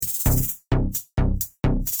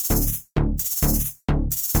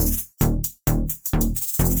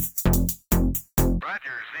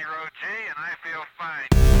Five,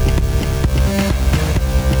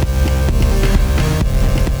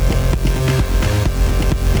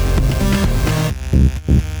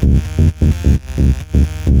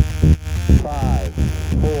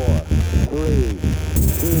 four, three,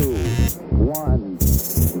 two, one,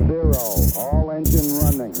 zero. All engine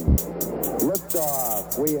running.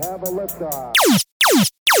 Liftoff. We have a liftoff.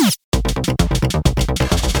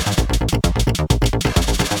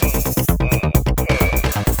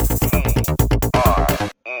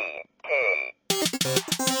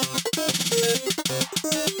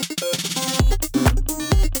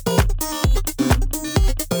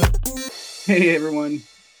 Hey everyone,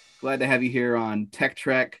 glad to have you here on Tech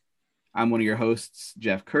Trek. I'm one of your hosts,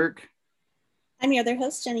 Jeff Kirk. I'm your other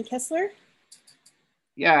host, Jenny Kessler.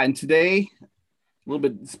 Yeah, and today, a little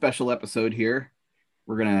bit special episode here.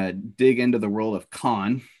 We're going to dig into the world of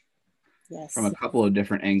Khan from a couple of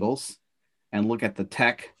different angles and look at the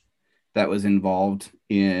tech that was involved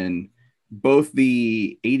in both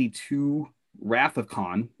the 82 Wrath of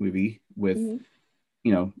Khan movie with,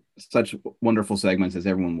 you know, such wonderful segments as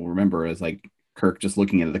everyone will remember as like Kirk just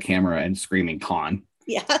looking into the camera and screaming Khan.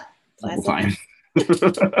 Yeah. The whole time.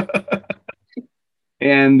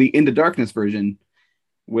 And the Into Darkness version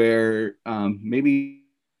where maybe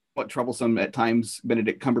what troublesome at times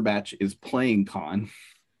Benedict Cumberbatch is playing Khan.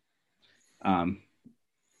 I mean,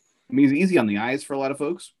 he's easy on the eyes for a lot of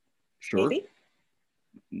folks. Sure. Maybe.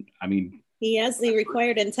 I mean, he has the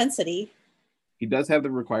required intensity. He does have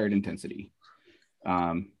the required intensity.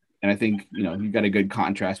 And I think, you know, you've got a good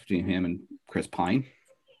contrast between him and Chris Pine.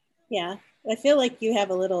 Yeah. I feel like you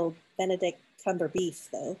have a little Benedict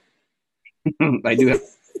Cumberbeef, though. I do have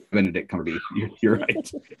Benedict Cumberbeef. You're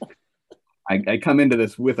right. I come into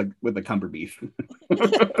this with a Cumberbeef.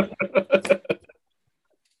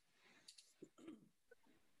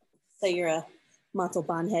 So you're a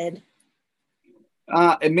Montalban head.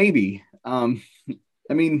 Maybe. I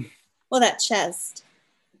mean. Well, that chest.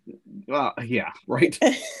 Well, yeah, right.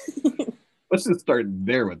 Let's just start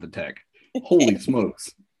there with the tech. Holy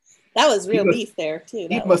smokes. That was real beef there, too.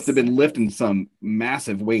 He must have been lifting some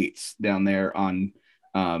massive weights down there on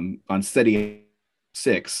SETI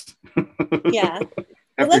 6. Yeah.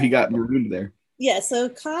 After he got marooned there. Yeah, so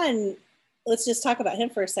Khan, let's just talk about him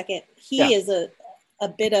for a second. He is a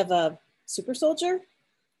bit of a super soldier.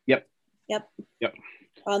 Yep.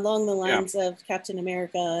 Along the lines of Captain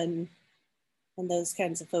America and those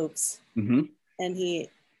kinds of folks. Mm-hmm. And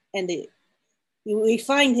we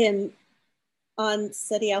find him on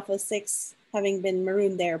SETI Alpha 6 having been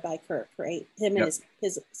marooned there by Kirk, right? Him and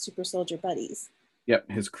his super soldier buddies. Yep,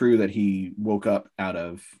 his crew that he woke up out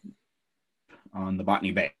of on the Botany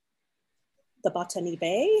Bay. The Botany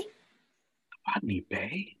Bay? Botany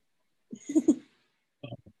Bay?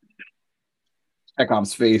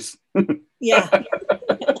 Chekhov's face. Yeah.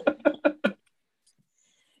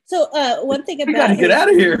 So one thing about gotta get out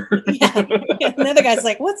of here. Yeah. Another guy's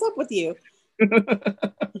like, "What's up with you?"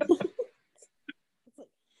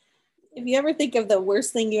 If you ever think of the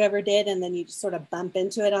worst thing you ever did, and then you just sort of bump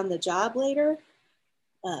into it on the job later.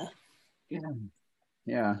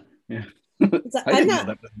 Yeah. So I didn't know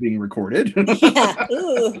that was being recorded. Yeah.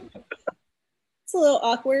 Ooh. It's a little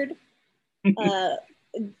awkward.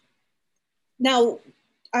 Now,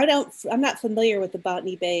 I'm not familiar with the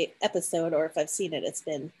Botany Bay episode, or if I've seen it, it's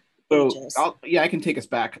been ages. I can take us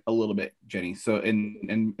back a little bit, Jenny. So,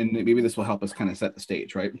 and maybe this will help us kind of set the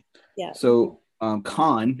stage, right? Yeah. So,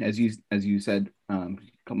 Khan, as you said a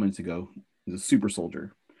couple minutes ago, is a super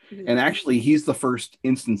soldier, and actually, he's the first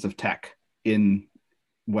instance of tech in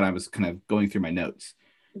when I was kind of going through my notes,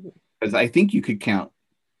 because I think you could count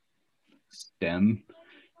STEM,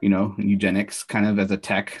 eugenics kind of as a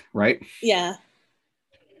tech, right? Yeah.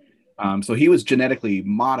 So he was genetically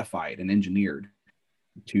modified and engineered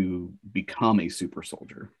to become a super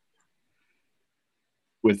soldier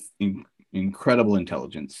with incredible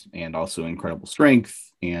intelligence and also incredible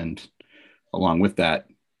strength, and along with that,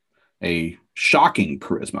 a shocking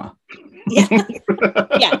charisma. Yeah.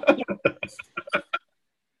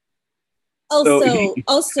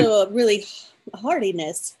 Also a really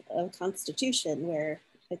hardiness of constitution where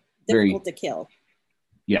it's difficult to kill.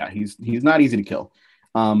 Yeah, he's not easy to kill.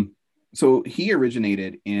 So he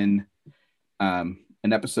originated in an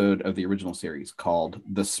episode of the original series called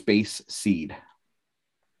The Space Seed,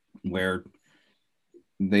 where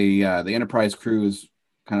the Enterprise crew is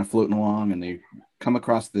kind of floating along, and they come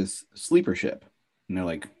across this sleeper ship, and they're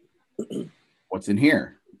like, "What's in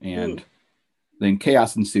here?" And then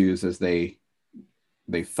chaos ensues as they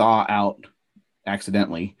thaw out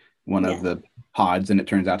accidentally one of the pods, and it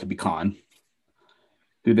turns out to be Khan,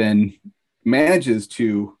 who then manages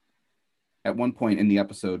to at one point in the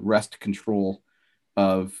episode, wrest control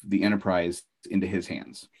of the Enterprise into his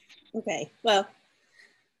hands. Okay, well,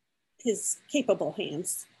 his capable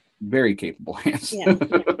hands. Very capable hands. Yeah.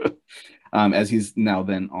 As he's now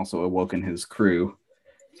then also awoken his crew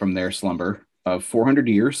from their slumber of 400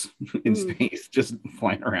 years in space, just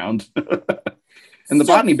flying around. And the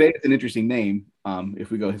Botany Bay is an interesting name,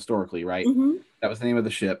 if we go historically, right? Mm-hmm. That was the name of the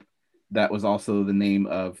ship. That was also the name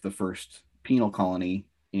of the first penal colony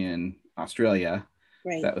in Australia,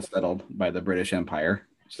 right, that was settled by the British Empire.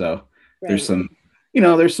 So right. there's some,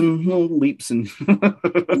 there's some little leaps and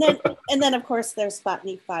and then of course there's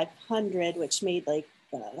Botany 500, which made like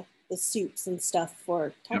the suits and stuff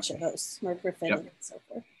for talk show hosts, Mark Griffin and so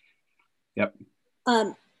forth. Yep.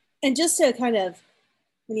 And just to kind of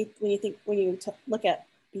when you look at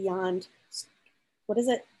Beyond, what is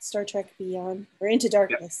it? Star Trek Beyond or Into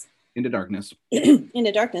Darkness? Yep. Into Darkness.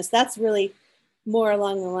 Into Darkness. That's really more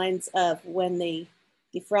along the lines of when they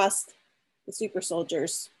defrost the super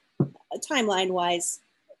soldiers, timeline wise,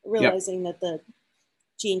 realizing that the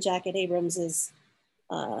Jean Jacket Abrams is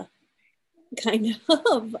kind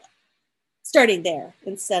of starting there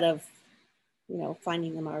instead of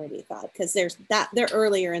finding them already thought, because they're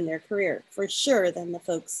earlier in their career for sure than the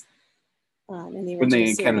folks in the original when they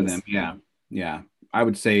encounter series. them. Yeah, I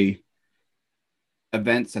would say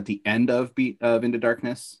events at the end of Into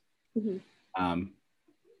Darkness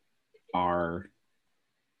are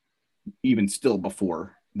even still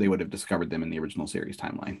before they would have discovered them in the original series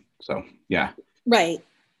timeline. So yeah, right.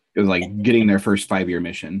 It was like getting their first 5-year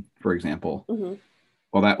mission, for example.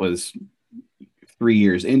 Well, that was 3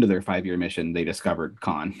 years into their 5-year mission, they discovered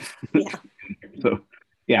Khan. Yeah. So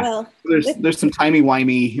yeah, well, there's some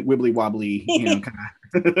timey-wimey, wibbly-wobbly, kind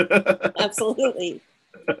of. Absolutely.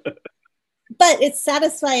 But it's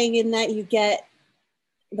satisfying in that you get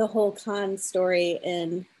the whole Khan story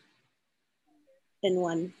in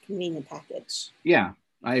one convenient package. Yeah,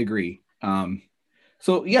 I agree.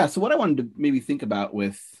 So what I wanted to maybe think about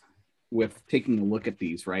with taking a look at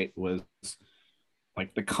these, right, was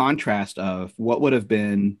like the contrast of what would have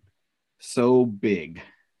been so big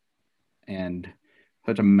and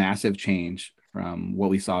such a massive change from what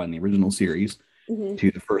we saw in the original series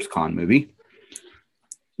to the first Khan movie,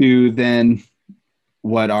 to then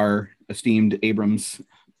what our esteemed Abrams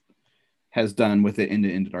has done with it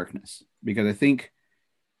into Darkness. Because I think,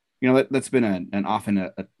 that's been an often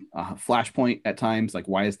a flashpoint at times. Like,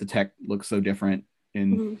 why does the tech look so different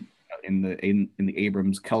in the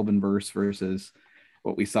Abrams Kelvin verse versus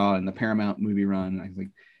what we saw in the Paramount movie run? I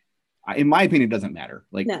think, in my opinion, it doesn't matter.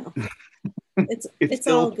 Like, no, it's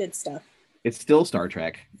still, all good stuff. It's still Star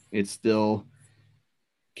Trek. It's still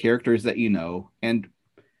characters that and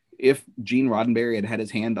if Gene Roddenberry had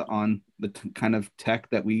his hand on the kind of tech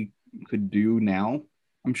that we could do now,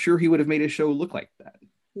 I'm sure he would have made his show look like that.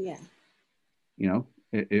 Yeah.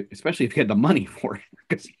 Especially if he had the money for it,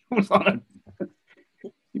 because he was on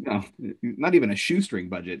not even a shoestring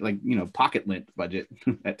budget, like, pocket lint budget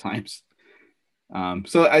at times.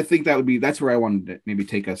 So I think that's where I wanted to maybe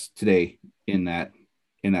take us today in that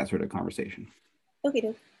sort of conversation.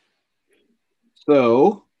 Okay.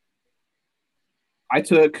 So I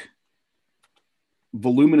took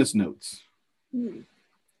voluminous notes.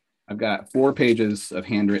 I've got 4 pages of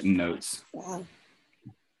handwritten notes. Wow.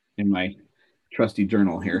 In my trusty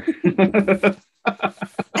journal here.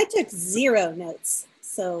 I took 0 notes.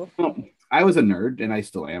 So I was a nerd, and I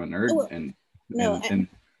still am a nerd. And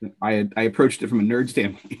I approached it from a nerd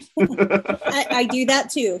standpoint. I do that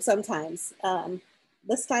too sometimes.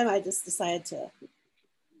 This time I just decided to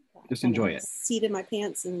just enjoy it. Seat in my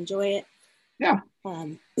pants and enjoy it. Yeah.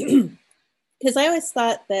 Because I always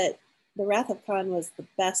thought that The Wrath of Khan was the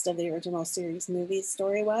best of the original series movies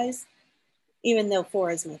story-wise, even though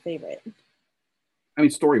 4 is my favorite. I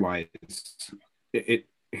mean, story-wise, it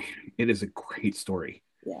is a great story.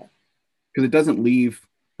 Yeah. Because it doesn't leave.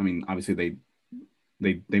 I mean, obviously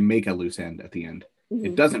they make a loose end at the end.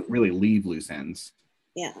 It doesn't really leave loose ends.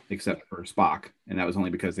 Yeah. Except for Spock, and that was only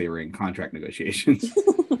because they were in contract negotiations.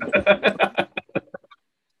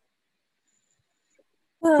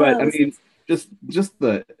 But I mean, just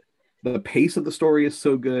the pace of the story is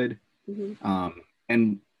so good.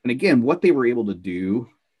 And again, what they were able to do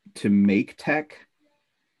to make tech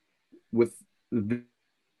with the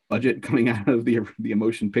budget coming out of the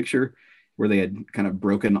Emotion Picture, where they had kind of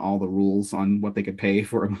broken all the rules on what they could pay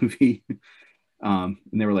for a movie. And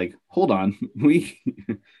they were like, hold on, we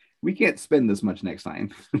can't spend this much next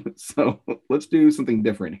time. So let's do something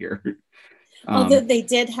different here. Although they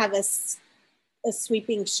did have a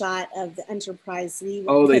sweeping shot of the Enterprise leaving.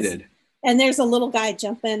 Oh, they did. And there's a little guy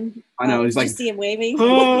jumping. I know, he's did like, you see him waving?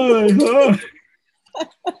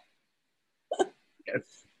 Yes.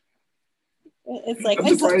 It's like,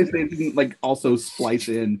 I'm surprised they didn't like also splice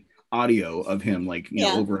in audio of him, like, you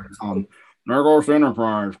know, over Nargos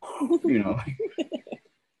Enterprise, you know.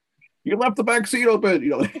 You left the back seat open, you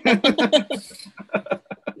know.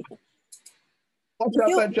 Watch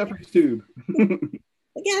out that Jeffrey's tube. The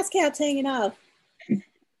gas cap's hanging off.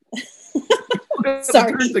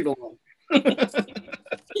 Sorry.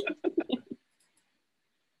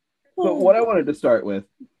 But what I wanted to start with,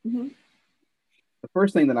 the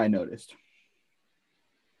first thing that I noticed,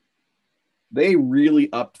 they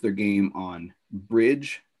really upped their game on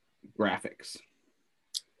bridge graphics.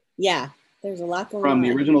 Yeah, there's a lot going on. From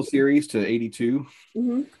the original series to 82,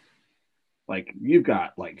 like you've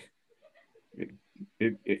got like,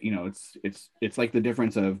 you know, it's like the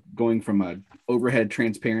difference of going from a overhead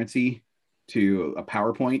transparency to a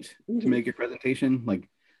PowerPoint to make your presentation. Like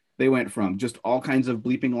they went from just all kinds of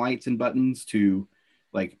bleeping lights and buttons to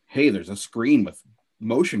like, hey, there's a screen with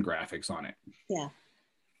motion graphics on it. Yeah.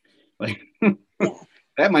 Like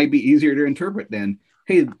that might be easier to interpret than,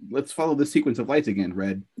 hey, let's follow this sequence of lights again.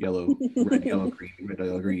 Red, yellow, red, yellow, green, red,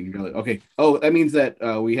 yellow, green, yellow. Okay. Oh, that means that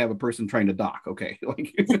we have a person trying to dock. Okay.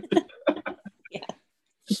 Like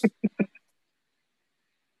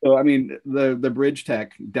So, I mean, the bridge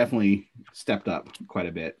tech definitely stepped up quite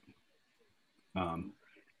a bit,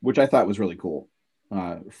 which I thought was really cool.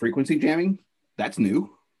 Frequency jamming, that's new.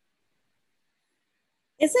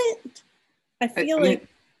 Is it? I feel I mean, like,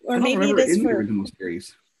 or maybe it is in for the original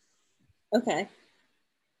series. Okay.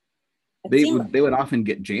 They would often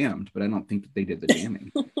get jammed, but I don't think that they did the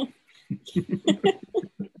jamming.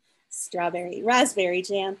 Strawberry, raspberry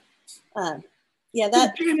jam. Yeah,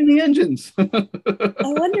 that jamming the engines. I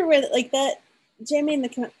wonder where, like, that jamming the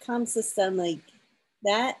comm system, like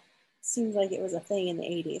that seems like it was a thing in the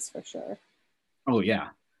 80s for sure. Oh yeah.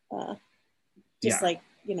 Like,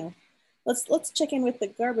 you know, let's check in with the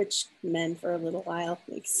garbage men for a little while,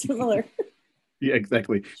 like similar. Yeah,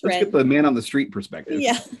 exactly. Let's get the man on the street perspective.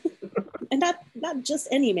 Yeah. And not just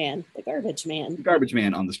any man, the garbage man. The garbage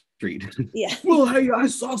man on the street. Yeah. Well, hey, I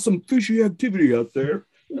saw some fishy activity out there.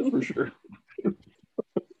 That's for sure.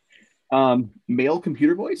 Male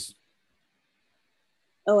computer voice.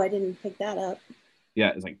 Oh, I didn't pick that up.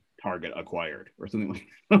 Yeah, it's like target acquired or something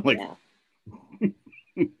like.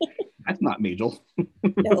 That's not Majel.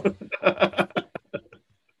 No.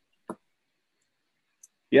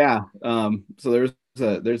 Yeah. So there's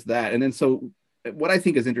that, and then so what I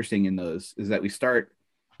think is interesting in those is that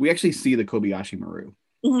we actually see the Kobayashi Maru,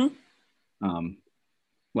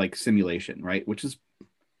 like simulation, right? Which is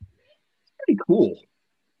pretty cool.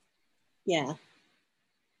 Yeah.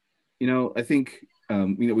 You know, I think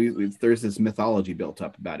you know there's this mythology built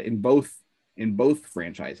up about it in both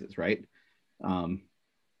franchises, right?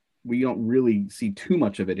 We don't really see too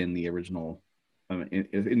much of it in the original. In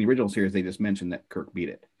the original series, they just mentioned that Kirk beat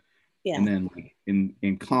it. Yeah. And then like,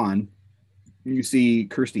 in Khan, you see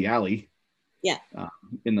Kirstie Alley. Yeah.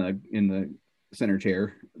 In the center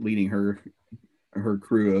chair, leading her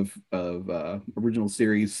crew of original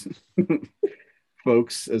series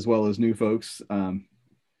folks as well as new folks.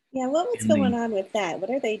 Yeah, what's going on with that?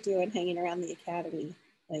 What are they doing hanging around the academy?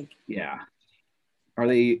 Like, yeah, are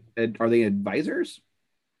they advisors?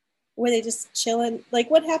 Were they just chilling? Like,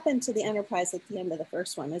 what happened to the Enterprise at the end of the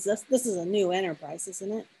first one? This is a new Enterprise,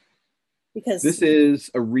 isn't it? Because this is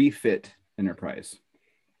a refit Enterprise.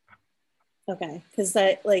 Okay, because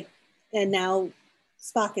that and now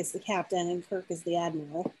Spock is the captain and Kirk is the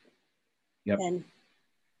admiral. Yep. And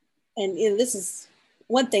you know, this is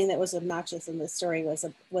one thing that was obnoxious in this story was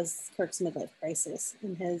Kirk's midlife crisis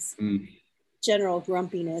and his general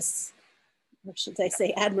grumpiness, or should I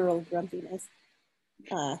say, admiral grumpiness.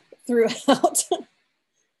 Throughout.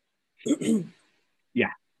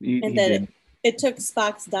 Yeah. And then it took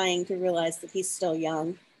Spock's dying to realize that he's still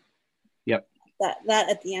young. Yep. That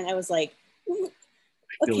at the end, I was like,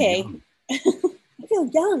 okay, I feel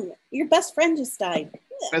young. Your best friend just died.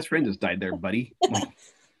 Best friend just died there, buddy.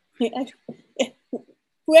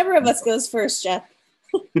 Whoever of us goes first, Jeff.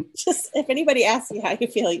 Just if anybody asks you how you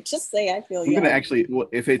feel, you just say I feel young. I'm gonna actually,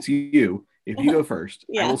 if it's you, if you go first,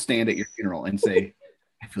 I will stand at your funeral and say,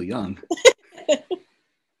 I feel young.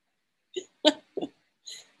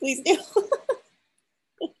 Please do.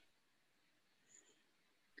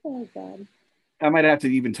 Oh God. I might have to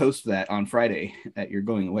even toast that on Friday at your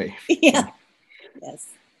going away. Yeah. Yes.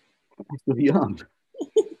 I feel young.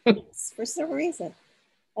 For some reason.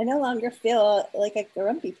 I no longer feel like a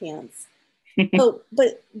grumpy pants. Oh,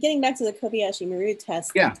 but getting back to the Kobayashi Maru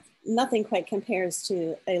test, Yeah. nothing quite compares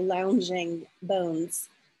to a lounging Bones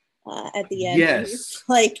at the end. Yes.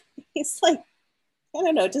 He's like, I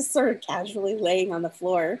don't know, just sort of casually laying on the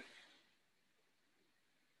floor.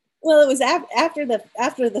 Well, it was after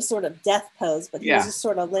the sort of death pose, but he was just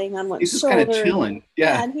sort of laying on one He's just shoulder. kind of chilling.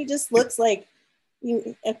 Yeah. And he just looks like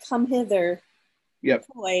you come hither. Yep.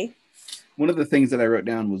 Boy. One of the things that I wrote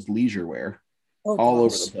down was leisure wear. Oh, all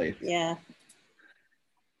over the place. Yeah.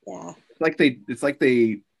 Yeah. It's like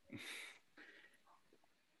they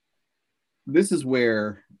this is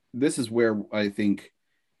where I think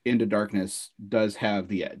Into Darkness does have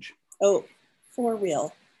the edge. Oh, for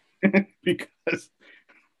real. Because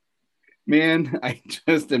man, I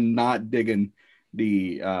just am not digging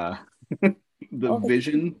the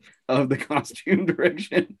vision of the costume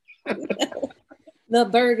direction. The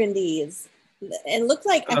burgundies. It looked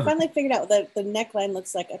like I finally figured out the neckline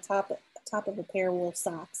looks like a top of a pair of wool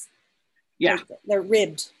socks. Yeah. Like they're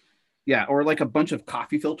ribbed. Yeah, or like a bunch of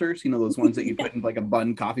coffee filters, those ones that you put in like a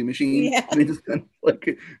bun coffee machine. Yeah. And they just kind of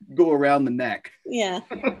like go around the neck. Yeah.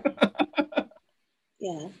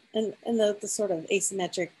 Yeah. And the sort of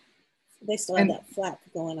asymmetric, they still have that flap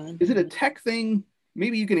going on. Is it a tech thing?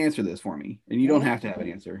 Maybe you can answer this for me. And you don't have to have an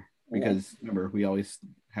answer. Because remember, we always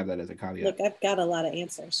have that as a caveat. Look, I've got a lot of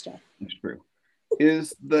answers, Jeff. That's true.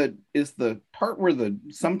 Is the part where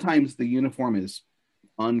sometimes the uniform is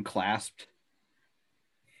unclasped?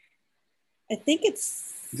 I think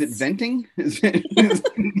it's. Is it venting? Is it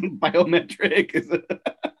biometric? Is it?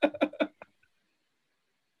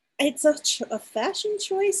 It's a fashion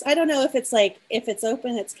choice. I don't know if it's like if it's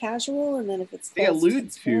open, it's casual, and then if it's they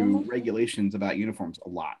allude to regulations about uniforms a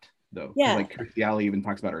lot, though. Yeah. Like Kirstie Alley even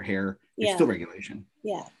talks about her hair. It's Yeah. still regulation.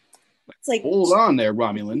 Yeah. It's like hold on there,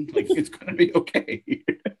 Romulan. Like it's gonna be okay.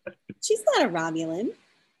 She's not a Romulan.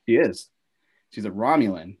 She is. She's a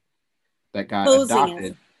Romulan that got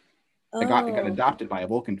adopted. Got adopted by a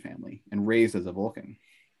Vulcan family and raised as a Vulcan.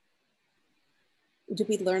 Did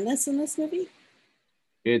we learn this in this movie?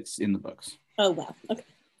 It's in the books. Oh wow. Okay.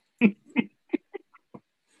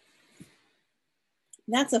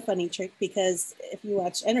 That's a funny trick because if you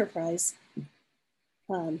watch Enterprise,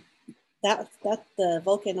 that the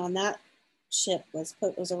Vulcan on that ship was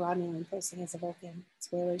a Romulan posing as a Vulcan.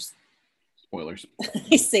 Spoilers.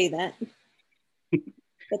 I say that.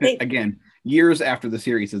 But again, years after the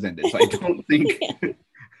series has ended, so I don't think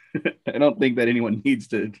I don't think that anyone needs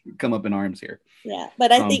to come up in arms here. Yeah,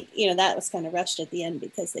 but I think that was kind of rushed at the end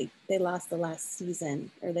because they lost the last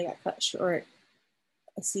season, or they got cut short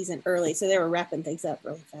a season early, so they were wrapping things up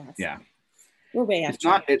really fast. Yeah, we're way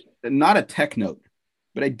after. It's not a tech note,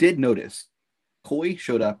 but I did notice McCoy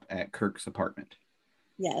showed up at Kirk's apartment.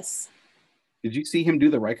 Yes. Did you see him do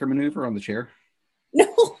the Riker maneuver on the chair?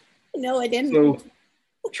 No, I didn't. So,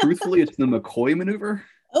 truthfully, it's the McCoy maneuver.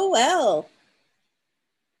 Oh well.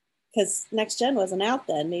 Because Next Gen wasn't out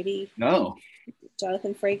then. Maybe no.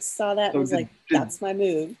 Jonathan Frakes saw that and was like, that's my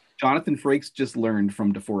move. Jonathan Frakes just learned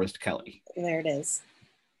from DeForest Kelley. There it is.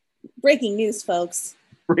 Breaking news, folks.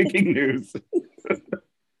 Breaking news.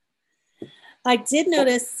 I did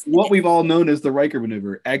notice... What we've all known as the Riker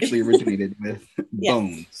maneuver actually originated with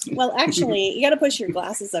Bones. Well, actually, you got to push your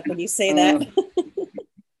glasses up when you say that.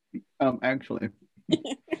 Actually.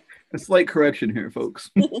 A slight correction here, folks.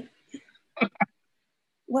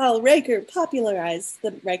 Well, Riker popularized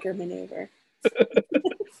the Riker maneuver.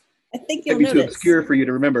 I think you'll notice. Too obscure for you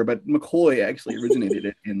to remember, but McCoy actually originated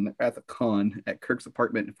it in the Wrath of Khan at Kirk's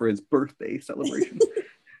apartment for his birthday celebration.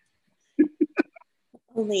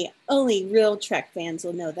 Only real Trek fans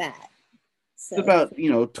will know that. So. It's about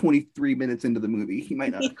 23 minutes into the movie. He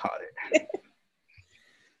might not have caught it.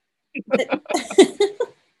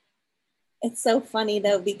 It's so funny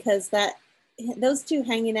though because those two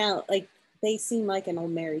hanging out like they seem like an old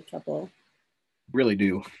married couple. Really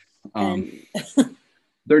do.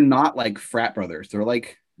 They're not like frat brothers. They're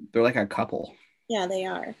like a couple. Yeah, they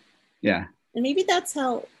are. Yeah. And maybe that's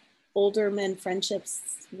how older men friendships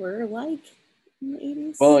were like in the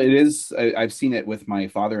 80s. Well, it is. I've seen it with my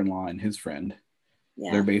father-in-law and his friend.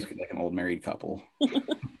 Yeah. They're basically like an old married couple.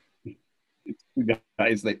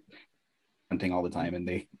 Guys that hunting all the time and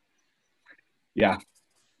they yeah.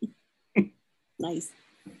 Nice.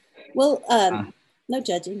 Well, no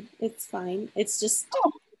judging. It's fine. It's just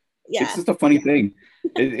It's just a funny thing.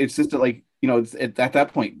 It's just it's at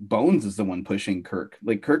that point, Bones is the one pushing Kirk.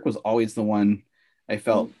 Like Kirk was always the one I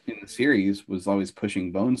felt in the series was always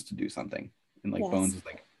pushing Bones to do something. And Bones is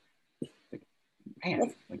like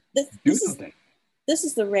man, do something. This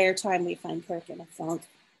is the rare time we find Kirk in a funk.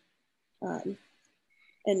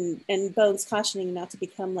 and Bones cautioning not to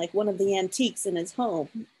become like one of the antiques in his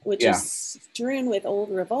home, which Yeah. is strewn with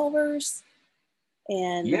old revolvers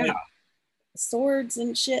and Yeah. like swords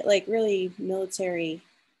and shit, like really military,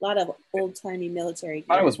 a lot of old timey military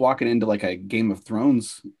I gear. was walking into like a Game of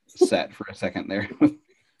Thrones set for a second there.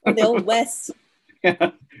 Or the old West.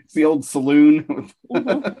 Yeah, it's the old saloon.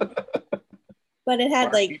 But it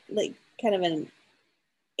had like kind of an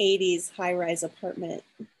 80s high-rise apartment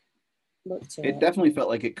look to it. It definitely felt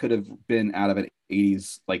like it could have been out of an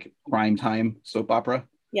 80s like prime time soap opera.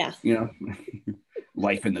 Yeah. You know,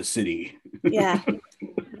 life in the city. Yeah.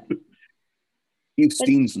 He's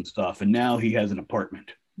seen some stuff and now he has an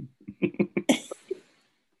apartment.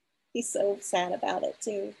 He's so sad about it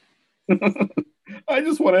too. I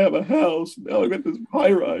just want to have a house. Now I got this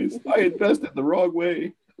high rise. I invested the wrong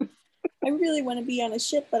way. I really want to be on a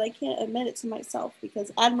ship, but I can't admit it to myself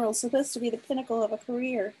because Admiral's supposed to be the pinnacle of a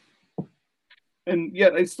career. And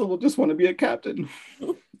yet I still just want to be a captain.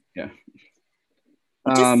 Yeah.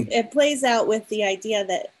 It plays out with the idea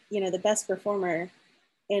that, you know, the best performer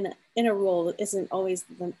in a role isn't always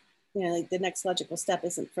the, you know, like the next logical step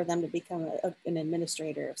isn't for them to become an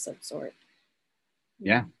administrator of some sort.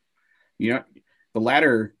 Yeah. You know, the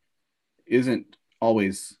ladder isn't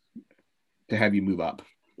always to have you move up.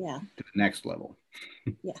 Yeah. To the next level.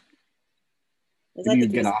 Yeah. You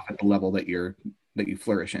get off at the level that you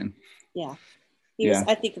flourish in. Yeah. He was,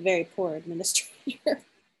 I think, a very poor administrator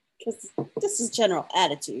because this is general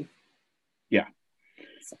attitude. Yeah.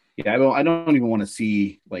 So. Yeah. I don't even want to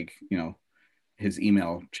see, like, you know, his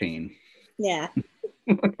email chain. Yeah.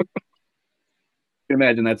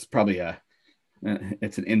 Imagine that's probably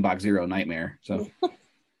it's an inbox zero nightmare. So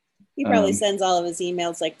he probably sends all of his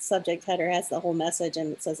emails, like subject header has the whole message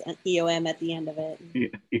and it says EOM at the end of it.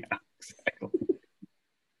 Yeah, exactly.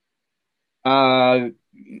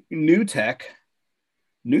 New tech,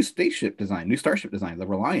 new spaceship design, new starship design, the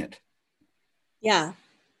Reliant. Yeah.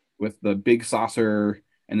 With the big saucer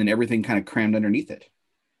and then everything kind of crammed underneath it.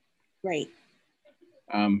 Right.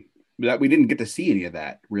 That we didn't get to see any of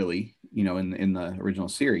that really, you know, in the original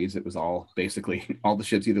series. It was all basically all the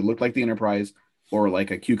ships either looked like the Enterprise or like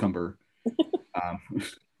a cucumber.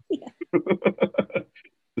 The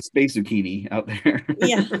space zucchini out there.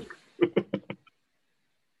 Yeah.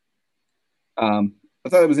 I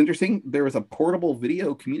thought it was interesting. There was a portable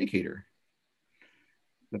video communicator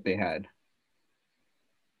that they had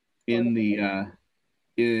in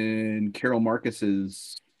Carol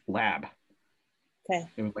Marcus's lab. Okay.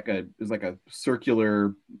 It was like a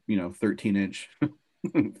circular, you know, 13-inch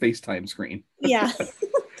FaceTime screen. Yeah.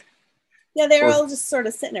 Yeah, they're all just sort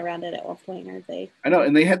of sitting around it at one point, aren't they? I know,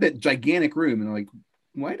 and they had that gigantic room, and they're like,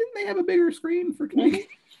 why didn't they have a bigger screen for communication?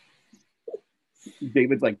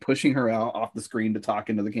 David's like pushing her out off the screen to talk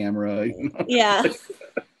into the camera. You know? Yeah.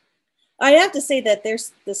 I have to say that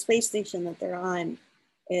there's the space station that they're on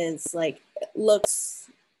is like looks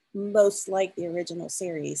most like the original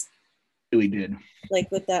series. Really did. Like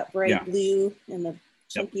with that bright blue and the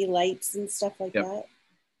chunky lights and stuff like that.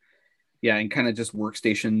 Yeah, and kind of just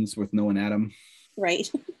workstations with no one at them. Right.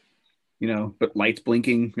 You know, but lights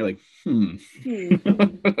blinking. You're like,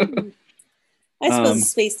 I suppose the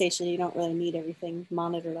space station, you don't really need everything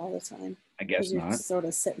monitored all the time. I guess not. Just sort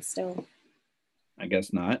of sitting still. I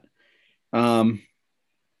guess not. Did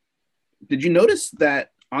you notice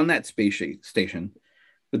that on that space station,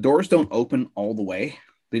 the doors don't open all the way?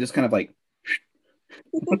 They just kind of like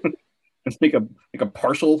it's like a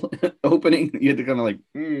partial opening. You had to kind of like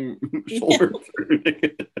shoulder through.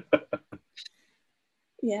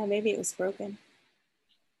 Yeah, maybe it was broken.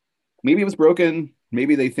 Maybe it was broken.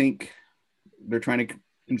 Maybe they think they're trying to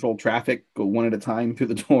control traffic, go one at a time through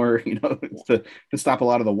the door, you know, to stop a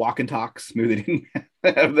lot of the walk and talks. Maybe they didn't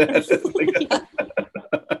have that.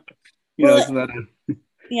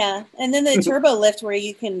 Yeah, and then the turbo lift where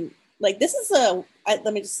you can, like, this is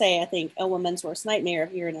let me just say, I think a woman's worst nightmare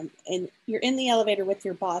if you're you're in the elevator with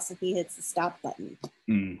your boss and he hits the stop button.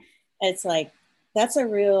 It's like, that's a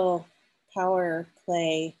real power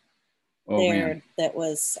play that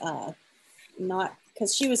was not,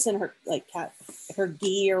 because she was in her like her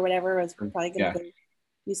gi or whatever, was probably going to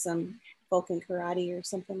do some Vulcan karate or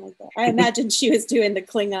something like that. I imagine she was doing the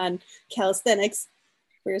Klingon calisthenics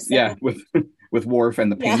for a second. Yeah, with Worf and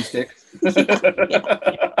the pain stick.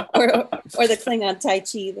 Or the Klingon Tai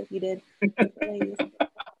Chi that he did.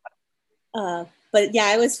 But yeah,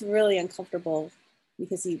 I was really uncomfortable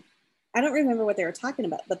because I don't remember what they were talking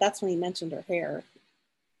about, but that's when he mentioned her hair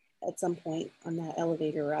at some point on that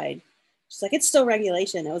elevator ride. She's like, it's still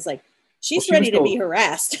regulation. I was like, she's ready to be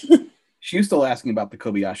harassed. She was still asking about the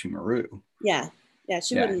Kobayashi Maru. Yeah. Yeah,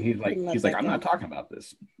 she Yeah, wouldn't. he's like, wouldn't let that I'm go. not talking about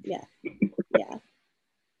this. Yeah, yeah.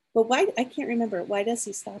 But why? I can't remember. Why does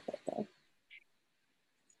he stop it though?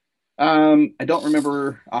 I don't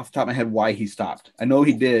remember off the top of my head why he stopped. I know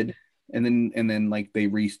he did, and then like they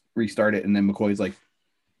restart it, and then McCoy's like,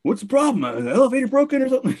 "What's the problem? The elevator broken or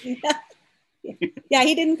something?" Yeah,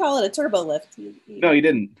 he didn't call it a turbo lift. No, he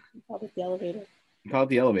didn't. He called it the elevator. He called it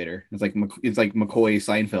the elevator. It's like McCoy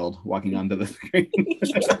Seinfeld walking onto the screen.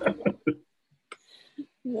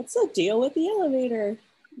 What's the deal with the elevator?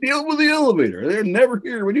 Deal with the elevator. They're never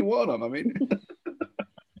here when you want them. I mean,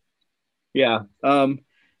 yeah.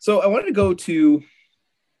 So I wanted to go to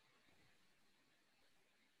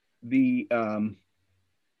the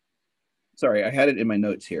sorry, I had it in my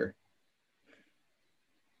notes here.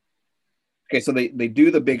 Okay, so they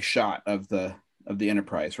do the big shot of the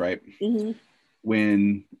Enterprise, right? Mm-hmm.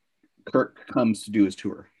 When Kirk comes to do his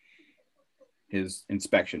tour, his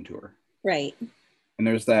inspection tour. Right. And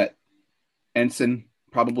there's that ensign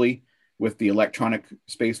probably with the electronic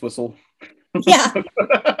space whistle. Yeah,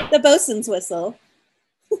 the bosun's whistle.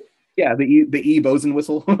 Yeah, the E bosun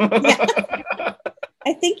whistle. Yeah.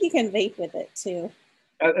 I think you can vape with it too.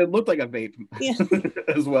 It looked like a vape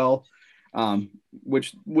as well,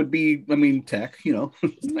 which would be, I mean, tech, you know,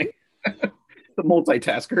 like the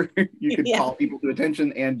multitasker. You could call people to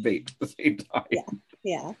attention and vape at the same time.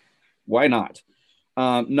 Yeah. Why not?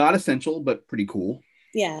 Not essential, but pretty cool.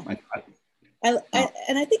 Yeah. And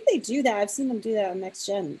I think they do that. I've seen them do that on Next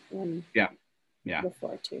Gen. Yeah.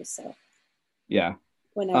 Before too. So. Yeah.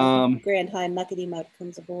 When Grand High Muckety Muck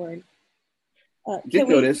comes aboard. Did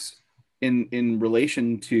notice in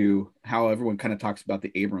relation to how everyone kind of talks about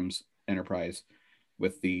the Abrams Enterprise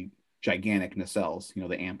with the gigantic nacelles, you know,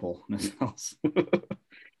 the ample nacelles.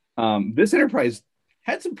 This Enterprise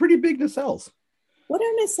had some pretty big nacelles. What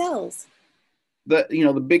are nacelles?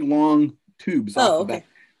 The big long tubes. Oh, okay.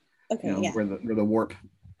 Okay, you know, yeah. where the warp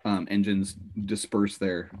engines disperse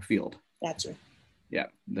their field. Gotcha. Yeah,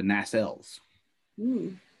 the nacelles.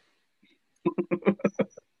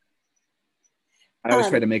 I always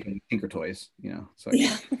try to make them Tinker Toys, you know. So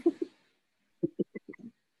yeah.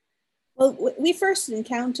 Well, we first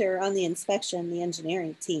encounter on the inspection the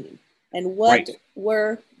engineering team, and what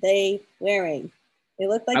were they wearing? They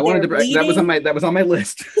looked like bleeding. That was on my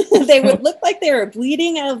list. They would look like they were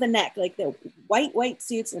bleeding out of the neck, like the white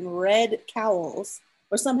suits and red cowls,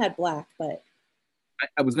 or some had black. But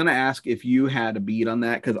I was gonna ask if you had a bead on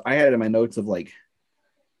that, because I had it in my notes of like,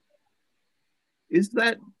 is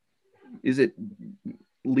it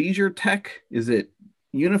leisure tech? Is it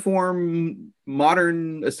uniform,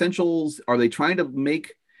 modern essentials? Are they trying to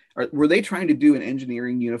were they trying to do an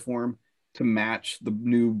engineering uniform to match the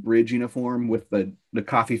new bridge uniform with the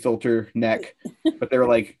coffee filter neck? But they were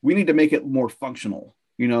like, we need to make it more functional,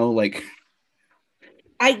 you know, like.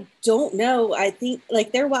 I don't know. I think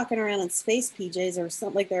like they're walking around in space PJs or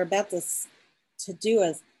something, like they're about to do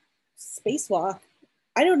a spacewalk.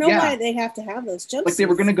 I don't know why they have to have those jumpsuits. Like they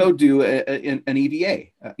were going to go do an EVA,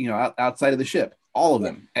 you know, outside of the ship. All of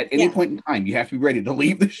them. At any point in time, you have to be ready to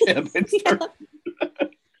leave the ship. And start.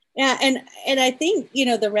 Yeah, and I think, you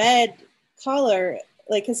know, the red collar,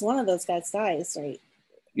 like, because one of those guys dies, right?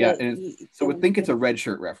 Yeah, so I think it's a red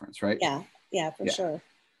shirt reference, right? Yeah, for sure.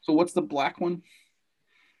 So what's the black one?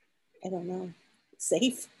 I don't know.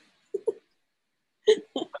 Safe.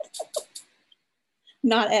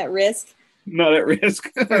 Not at risk. Not at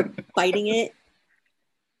risk. Fighting it.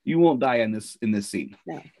 You won't die in this scene.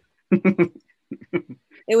 No.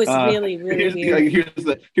 It was really weird.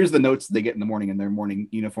 Here's the notes they get in the morning in their morning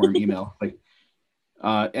uniform email. Like,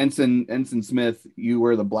 Ensign Smith, you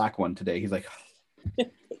wear the black one today. He's like,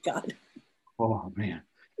 thank God. Oh man,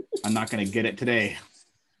 I'm not gonna get it today.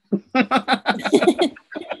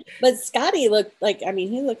 But Scotty looked like, I mean,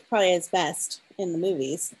 he looked probably his best in the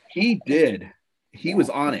movies. He did. He was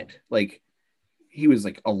on it. Like, he was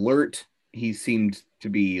like alert. He seemed to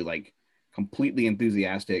be like completely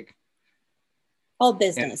enthusiastic. All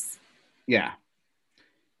business. Yeah.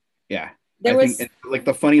 There was like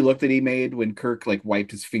the funny look that he made when Kirk like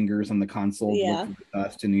wiped his fingers on the console, yeah,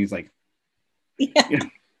 dust, and he's like, yeah, you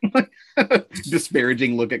know,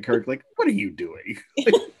 disparaging look at Kirk, like, what are you doing?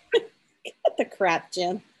 Get the crap,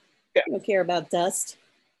 Jim. Yeah. Don't care about dust.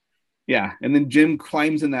 Yeah, and then Jim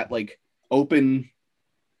climbs in that like open,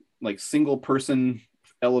 like single person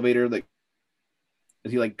elevator that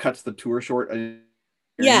he like cuts the tour short.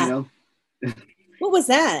 Yeah. You know? What was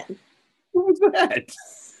that? What was that?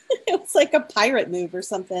 It was like a pirate move or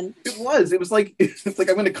something. It was like I'm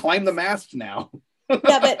going to climb the mast now.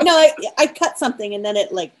 Yeah, but no, I cut something and then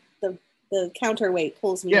it like the counterweight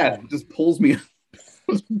pulls me. Yeah, up. it just pulls me.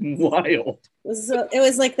 was wild. It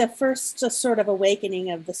was like the first just sort of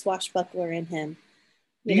awakening of the swashbuckler in him.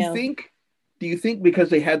 Do you think because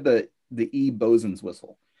they had the E Bosun's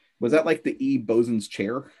whistle, was that like the E Bosun's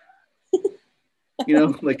chair?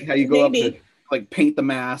 Like how you go up to like paint the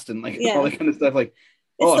mast and like all that kind of stuff. Like,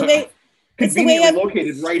 conveniently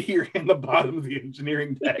located right here in the bottom of the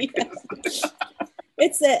engineering deck. Yeah.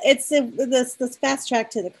 It's this fast track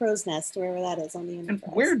to the crow's nest, wherever that is on the Enterprise.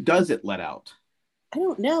 And where does it let out? I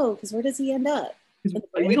don't know, because where does he end up?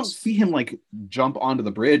 We don't see him like jump onto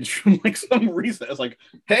the bridge from like some recess, like,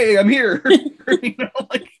 "Hey, I'm here."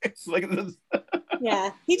 It's like this.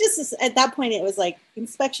 Yeah, he just at that point it was like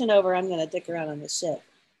inspection over. I'm gonna dick around on this ship.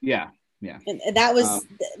 Yeah. And that was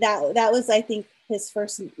that was I think his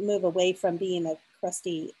first move away from being a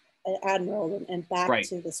crusty admiral and back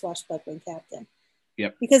to the swashbuckling captain.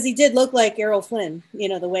 Yep. Because he did look like Errol Flynn,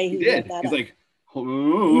 the way he did. That He's up. Like,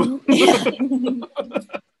 "Oh."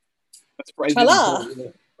 That's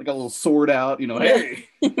like a little sword out, Hey.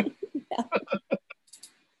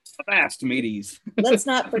 Fast, mateys. Let's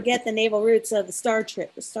not forget the naval roots of the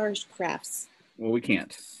starcrafts. Well, we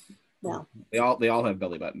can't. No. They all have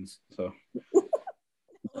belly buttons, so.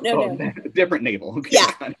 No. Different naval. Okay.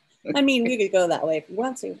 Yeah. I mean, we could go that way if we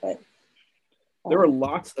want to, but. There were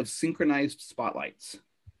lots of synchronized spotlights.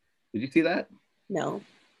 Did you see that? No.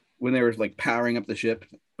 When they were like powering up the ship.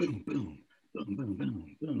 Boom, boom, boom, boom,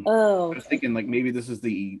 boom, boom. Oh. I was thinking like maybe this is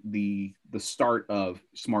the start of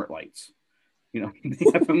smart lights. They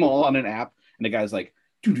have them all on an app, and the guy's like,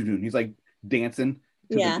 doo-doo-doo, and he's like dancing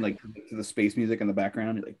to the space music in the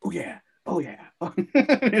background. He's like, oh yeah.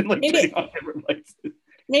 And like turning on different lights.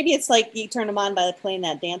 Maybe it's like you turn them on by playing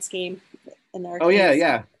that dance game in the arcades. Oh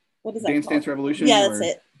yeah. What is that called? Dance Revolution? Yeah, that's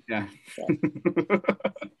it. Yeah.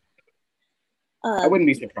 I wouldn't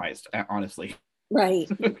be surprised, honestly. Right.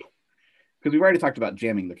 Because we've already talked about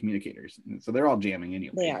jamming the communicators. So they're all jamming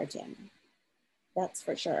anyway. They are jamming. That's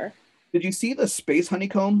for sure. Did you see the space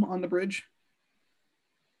honeycomb on the bridge?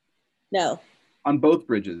 No. On both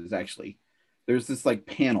bridges, actually. There's this like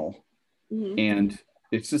panel, and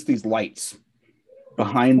it's just these lights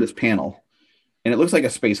behind this panel. And it looks like a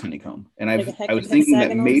space honeycomb. And I was thinking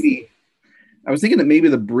that maybe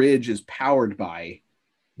the bridge is powered by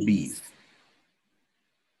bees.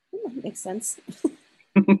 That makes sense.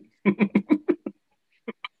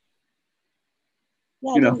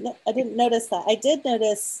 Yeah, I didn't notice that. I did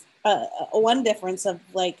notice one difference of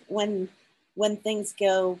like when things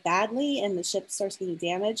go badly and the ship starts getting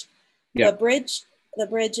damaged. Yeah. The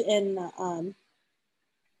bridge in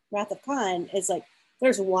Wrath of Khan is like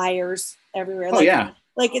there's wires everywhere.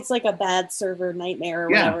 Like it's like a bad server nightmare or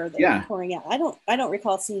whatever they're pouring out. I don't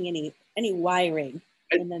recall seeing any wiring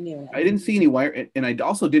in the new one. I didn't see any wire, and I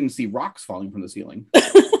also didn't see rocks falling from the ceiling.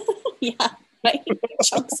 Yeah, right.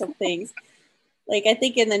 Chunks of things. Like I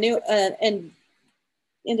think in the new and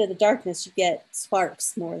Into the Darkness, you get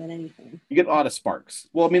sparks more than anything. You get a lot of sparks.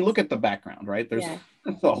 Well, I mean, look at the background, right? There's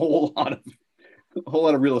a whole lot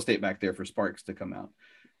of real estate back there for sparks to come out.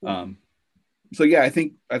 Mm-hmm. So yeah,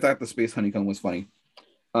 I thought the space honeycomb was funny.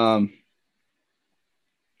 I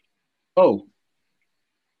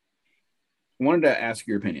wanted to ask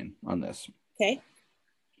your opinion on this. Okay.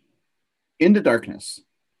 Into Darkness,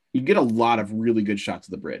 you get a lot of really good shots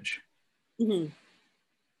of the bridge. Mm-hmm.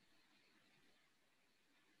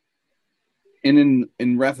 And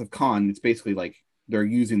in Wrath of Khan, it's basically like they're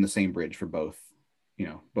using the same bridge for both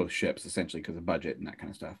ships, essentially, because of budget and that kind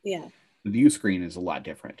of stuff. Yeah. The view screen is a lot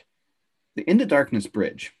different. The Into Darkness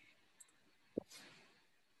bridge,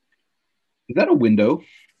 is that a window,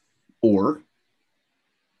 or,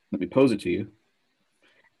 let me pose it to you,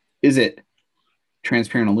 is it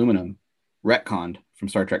transparent aluminum retconned from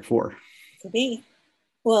Star Trek 4? Could be.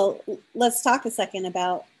 Well, let's talk a second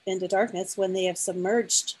about Into Darkness when they have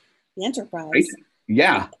submerged the Enterprise. Right?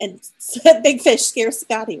 Yeah. And Big Fish scares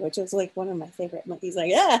Scotty, which is like one of my favorite. He's like,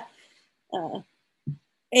 yeah.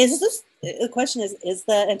 The question is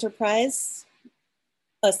the Enterprise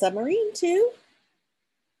a submarine too?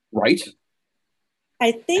 Right.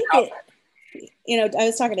 I think I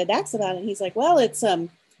was talking to Dax about it, and he's like, well,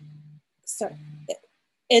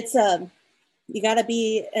 you got to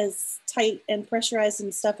be as tight and pressurized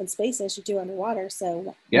and stuff in space as you do underwater.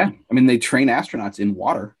 So yeah, I mean, they train astronauts in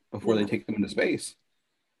water before they take them into space.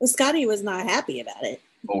 Well, Scotty was not happy about it.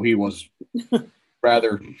 Oh, he was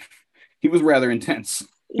rather intense.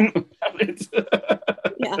 Yeah.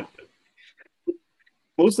 Yeah.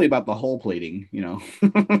 Mostly about the hull plating,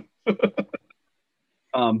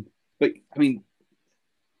 But I mean,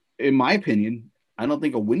 in my opinion, I don't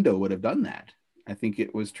think a window would have done that. I think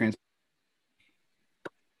it was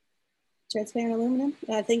Transparent aluminum?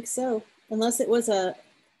 I think so. Unless it was a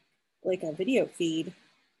video feed.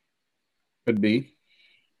 Could be.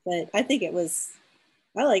 But I think it was.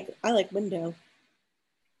 I like window.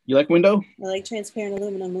 You like window? I like transparent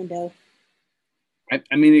aluminum window.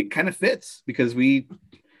 I mean, it kind of fits because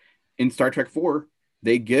in Star Trek 4,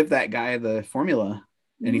 they give that guy the formula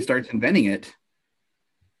and he starts inventing it.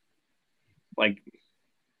 Like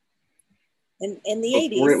in the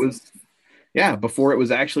before 80s. Before it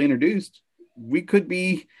was actually introduced, we could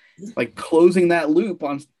be like closing that loop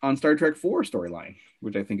on Star Trek 4 storyline,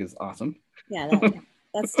 which I think is awesome. Yeah,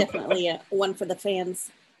 that's definitely a one for the fans.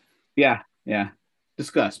 Yeah.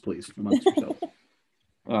 Discuss, please, amongst yourselves.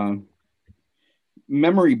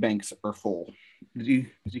 Memory banks are full. Did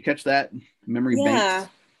you catch that? Memory banks?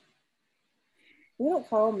 We don't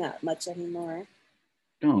call them that much anymore.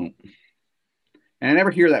 Don't. And I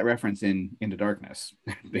never hear that reference in Into Darkness.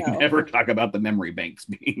 They never talk about the memory banks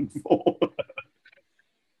being full.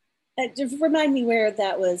 Just remind me where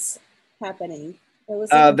that was happening.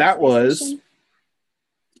 That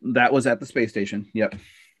was at the space station. Yep.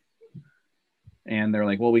 And they're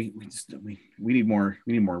like, well, we need more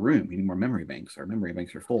room. We need more memory banks. Our memory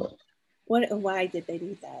banks are full. Why did they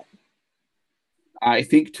need that? I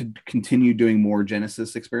think to continue doing more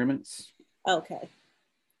Genesis experiments. Okay.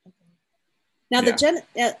 Now,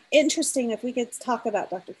 interesting, if we could talk about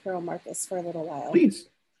Dr. Carol Marcus for a little while. Please.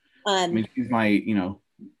 I mean, she's my,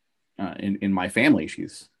 in my family,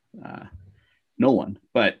 she's no one,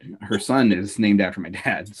 but her son is named after my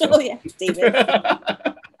dad. So. Oh, yeah, David.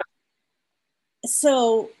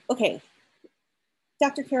 So, okay.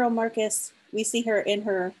 Dr. Carol Marcus, we see her in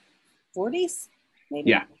her 40s, maybe?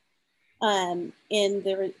 Yeah. In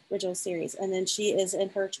the original series. And then she is in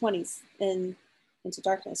her 20s in Into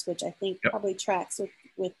Darkness, which I think probably tracks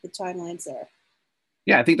with the timelines there.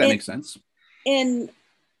 Yeah, I think that makes sense. In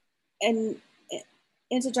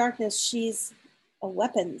Into Darkness, she's a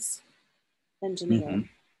weapons engineer. Mm-hmm.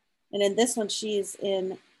 And in this one, she's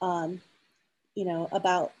in,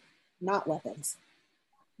 about not weapons.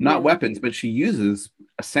 Not weapons, but she uses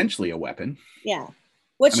essentially a weapon. Yeah.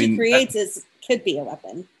 What she creates could be a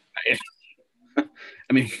weapon. I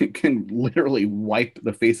mean, it can literally wipe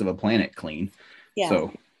the face of a planet clean. Yeah.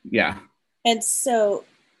 So, yeah. And so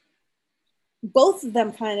both of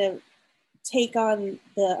them kind of take on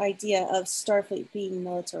the idea of Starfleet being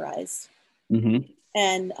militarized. Mm-hmm.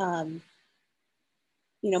 And,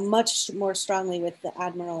 much more strongly with the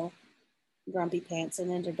Admiral Grumpy Pants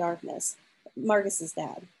and Into Darkness. Marcus's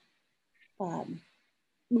dad.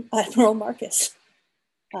 Admiral Marcus.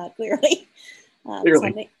 Clearly.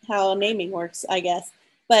 How naming works, I guess.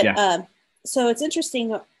 But so it's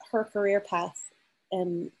interesting, her career path.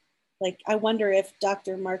 And I wonder if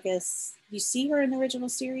Dr. Marcus, you see her in the original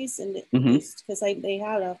series, and because they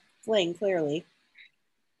had a fling, clearly.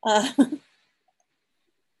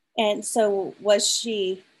 And so was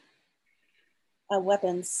she a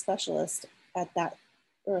weapons specialist at that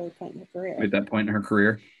early point in her career? At that point in her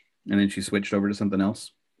career, and then she switched over to something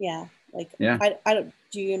else. Yeah, I don't.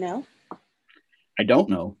 Do you know? I don't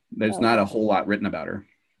know. There's not a whole lot written about her.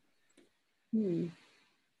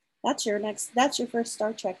 That's your first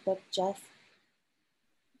Star Trek book, Jeff.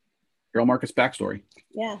 Carol Marcus backstory.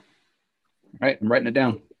 Yeah. All right, I'm writing it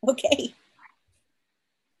down. Okay.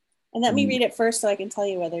 And let me read it first so I can tell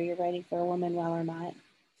you whether you're writing for a woman well or not.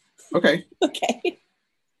 Okay. Okay.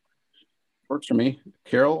 Works for me.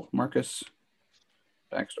 Carol Marcus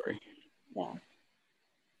backstory. Yeah.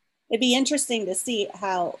 It'd be interesting to see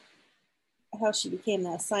how she became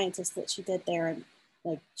the scientist that she did there, and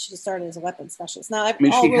she started as a weapons specialist. Now,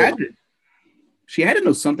 she had to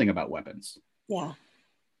know something about weapons. Yeah.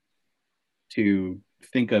 To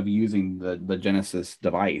think of using the Genesis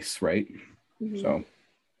device, right? Mm-hmm. So,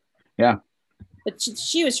 yeah. But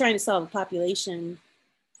she was trying to solve a population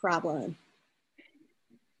problem,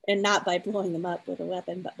 and not by blowing them up with a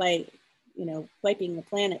weapon, but by, wiping the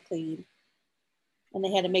planet clean. And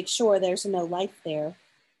they had to make sure there's no life there.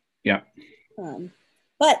 Yeah.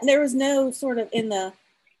 But there was no sort of Into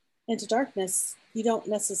Darkness. You don't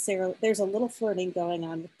necessarily. There's a little flirting going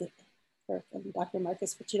on with her and Dr.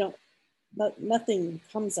 Marcus, but nothing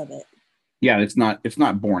comes of it. Yeah, it's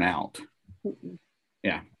not borne out. Mm-mm.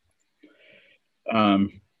 Yeah.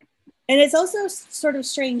 And it's also sort of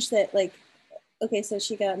strange that okay, so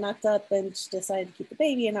she got knocked up and she decided to keep the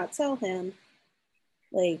baby and not tell him.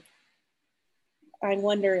 I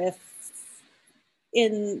wonder if,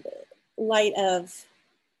 in light of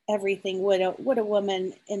everything, would a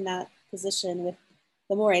woman in that position with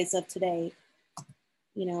the mores of today,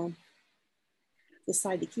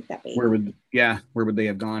 decide to keep that baby? Where would they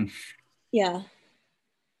have gone? Yeah.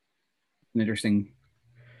 interesting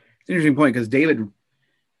point, because David,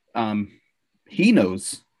 he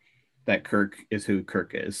knows that Kirk is who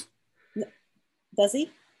Kirk is. Does he?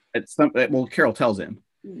 Well, Carol tells him,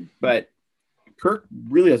 but Kirk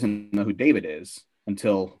really doesn't know who David is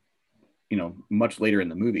until, much later in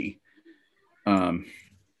the movie. Well,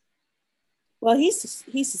 he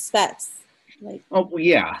suspects. Like, oh well,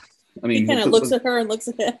 yeah. I mean, he kind of looks at her and looks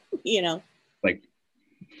at him. Like,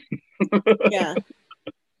 yeah.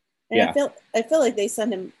 And yeah. I feel like they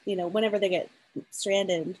send him, whenever they get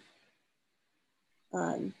stranded,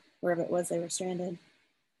 wherever it was they were stranded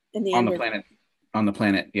in the on the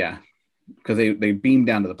planet, yeah, because they beam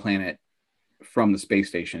down to the planet from the space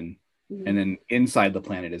station, and then inside the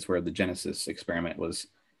planet is where the Genesis experiment was,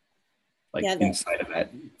 like, inside of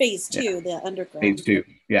that phase 2, the underground phase 2,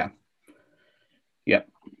 yeah. Yep.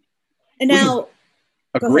 And now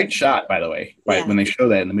a great shot, by the way, when they show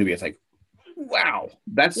that in the movie. It's like, wow,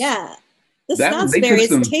 that's the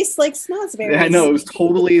snozzberries tastes like snozzberries. I know, it was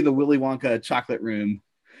totally the Willy Wonka chocolate room.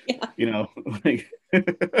 Yeah. Like you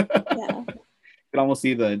could almost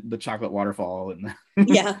see the chocolate waterfall and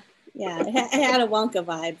yeah, it had a Wonka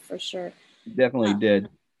vibe for sure. Definitely did.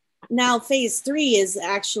 Now phase 3 is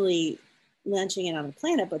actually launching it on a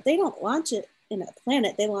planet, but they don't launch it in a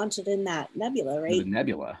planet, they launch it in that nebula, right? The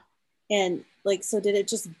nebula. And so did it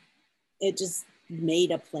just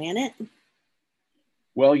made a planet?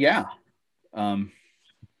 Well, yeah. Well,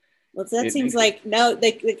 that seems like, no,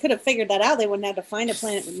 they could have figured that out. They wouldn't have to find a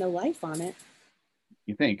planet with no life on it.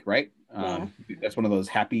 You think, right? Yeah. That's one of those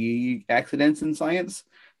happy accidents in science.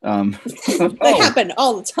 That happen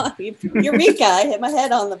all the time. Eureka! I hit my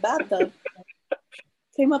head on the bathtub.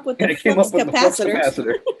 Came up with the flux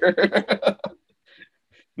capacitor.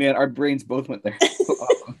 Man, our brains both went there.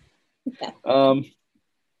 A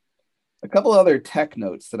couple other tech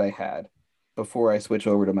notes that I had before I switch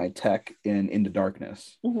over to my tech in Into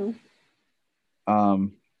Darkness.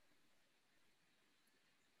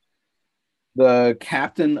 The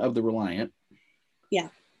captain of the Reliant,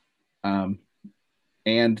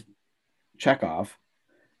 and Chekhov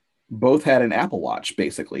both had an Apple Watch,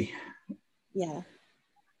 basically. Yeah.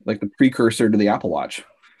 Like the precursor to the Apple Watch.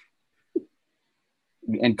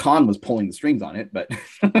 And Khan was pulling the strings on it, but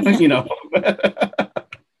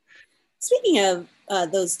Speaking of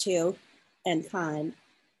those two and Khan,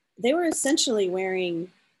 they were essentially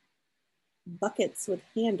wearing buckets with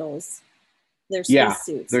handles. Their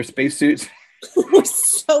spacesuits. Their spacesuits were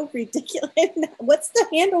so ridiculous. What's the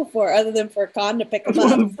handle for, other than for Khan to pick them up?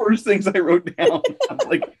 One of the first things I wrote down. I was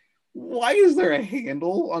like, why is there a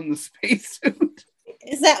handle on the spacesuit?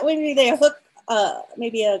 Is that when they hook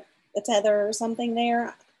maybe a tether or something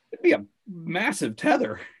there? It'd be a massive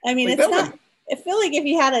tether. I mean, it's not. I feel like if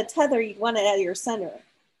you had a tether, you'd want it at your center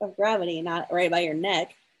of gravity, not right by your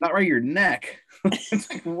neck. Not right your neck. It's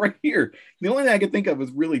like right here. The only thing I could think of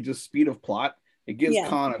is really just speed of plot. It gives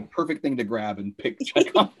Khan a perfect thing to grab and pick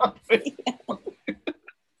Chekhov up. And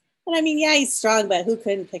I mean, he's strong, but who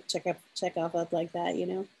couldn't pick Chekhov up like that, I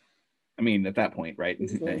mean, at that point, right?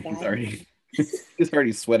 He's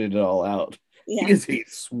already sweated it all out. Yeah. He is a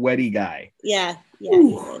sweaty guy. Yeah, he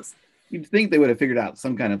is. You'd think they would have figured out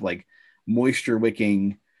some kind of like moisture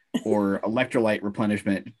wicking or electrolyte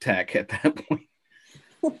replenishment tech at that point.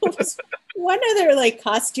 One other like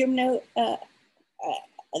costume note, that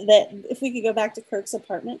if we could go back to Kirk's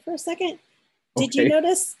apartment for a second, did you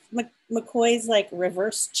notice McCoy's like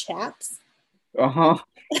reverse chaps?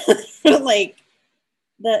 Like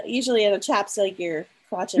usually in a chaps, like your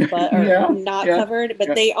crotch and butt are not covered,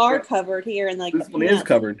 but they are covered here, and like this one is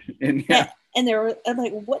covered, and and I'm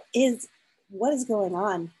like, what is going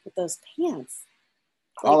on with those pants?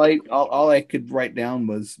 Like, all I could write down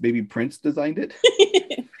was maybe Prince designed it.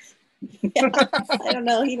 I don't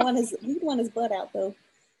know. He'd want his butt out though.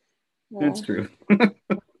 That's true,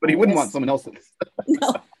 but he wouldn't want someone else's.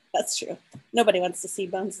 No, that's true. Nobody wants to see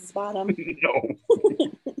Bones' bottom. No,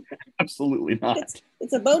 absolutely not.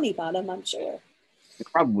 It's a bony bottom, I'm sure. It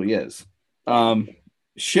probably is.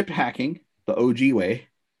 Ship hacking the OG way.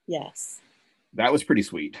 Yes, that was pretty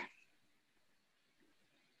sweet.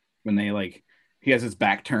 When he has his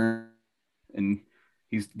back turned and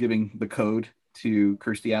he's giving the code to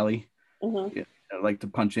Kirstie Alley, like to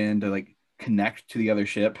punch in to like connect to the other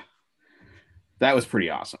ship. That was pretty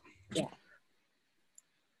awesome. Yeah.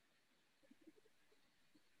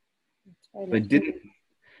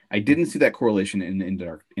 I didn't see that correlation in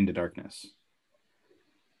Into Darkness.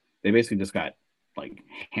 They basically just got like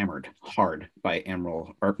hammered hard by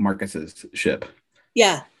Admiral Marcus's ship.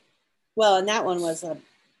 Yeah. Well, and that one was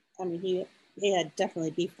he had definitely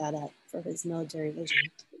beefed that up for his military vision.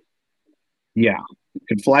 Yeah,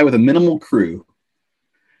 could fly with a minimal crew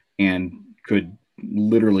and could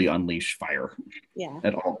literally unleash fire Yeah.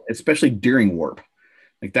 at all, especially during warp.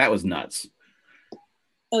 Like that was nuts.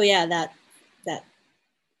 Oh yeah, that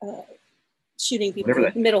uh, shooting people Whatever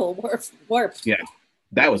in the middle of warp. Yeah,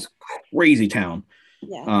 that was crazy town.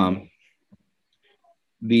 Yeah.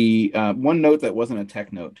 The one note that wasn't a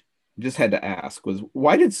tech note, just had to ask, was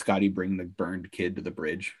why did Scotty bring the burned kid to the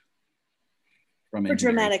bridge? From For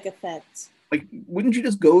dramatic effect. Like, wouldn't you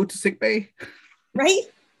just go to sick bay? Right?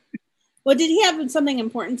 Well, did he have something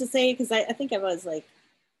important to say? Because I think I was like,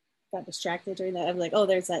 got distracted during that. I was like, oh,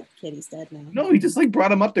 there's that kid. He's dead now. No, he just like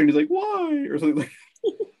brought him up there and he's like, why? Or something like,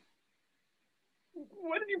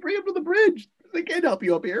 why did you bring him to the bridge? They can't help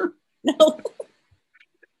you up here. No.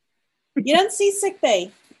 You don't see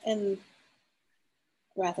sickbay in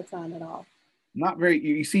Wrath of Khan at all. Not very.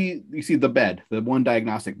 You see the bed, the one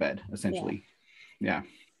diagnostic bed, essentially. Yeah.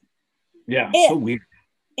 So weird.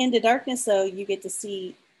 Into Darkness, though, you get to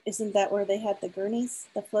see. Isn't that where they had the gurneys,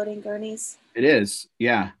 the floating gurneys? It is.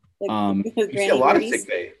 Yeah. The you see a lot of sick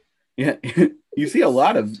bay. Yeah. You see a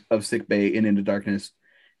lot of sick bay in Into Darkness,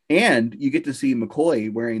 and you get to see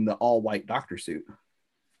McCoy wearing the all white doctor suit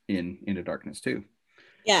in Into Darkness too.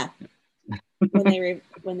 Yeah.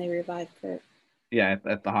 when they revive Kirk. Yeah,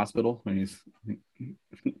 at the hospital when he's.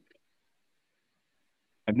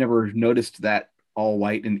 I've never noticed that all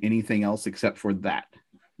white in anything else except for that.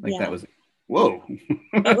 Like that was, whoa.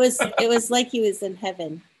 it was like he was in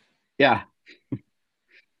heaven. Yeah.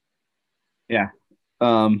 Yeah.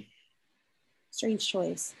 Strange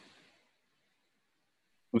choice.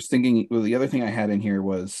 I was thinking, well, the other thing I had in here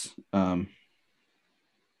was, what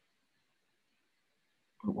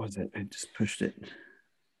was it? I just pushed it.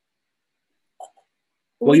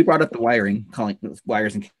 Well, you brought up the wiring, calling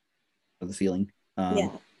wires and the ceiling. Yeah.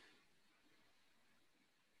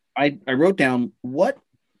 I wrote down what.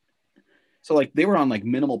 So like they were on like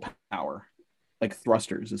minimal power, like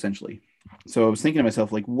thrusters essentially. So I was thinking to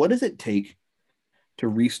myself, like, what does it take to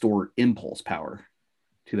restore impulse power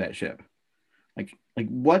to that ship? Like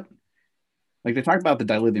what? Like they talked about the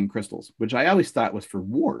dilithium crystals, which I always thought was for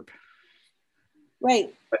warp.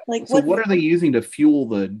 Right. Like so what are they using to fuel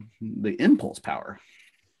the impulse power?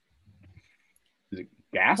 Is it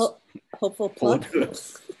gas? Hopeful plug.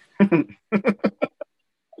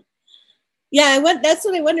 Yeah, that's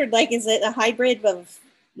what I wondered. Like, is it a hybrid of,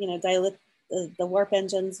 dilute the warp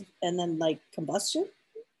engines and then like combustion?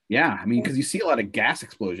 Yeah, I mean, because you see a lot of gas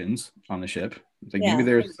explosions on the ship. It's like maybe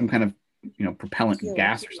there's some kind of propellant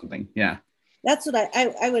gas or something. Yeah, that's what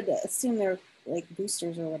I would assume they're like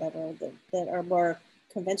boosters or whatever that are more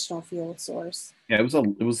conventional fuel source. Yeah,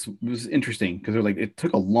 it was interesting because they're like it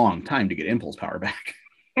took a long time to get impulse power back.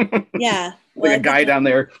 Yeah, like a guy down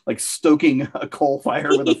there like stoking a coal fire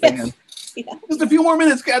with a fan. Yeah. Just a few more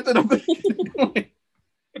minutes, Captain.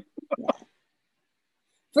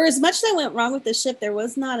 For as much that went wrong with the ship, there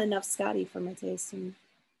was not enough Scotty for my taste.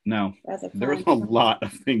 No, there was a lot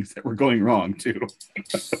of things that were going wrong too.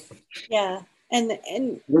 Yeah, and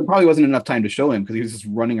there probably wasn't enough time to show him because he was just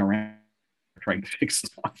running around trying to fix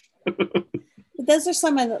stuff. But those are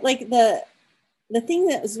some of the, like the thing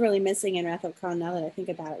that was really missing in Wrath of Khan, now that I think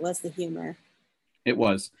about it, was the humor. It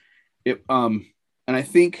was. And I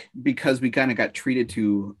think because we kind of got treated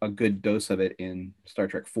to a good dose of it in Star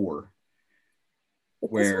Trek 4.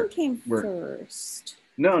 But this one came first.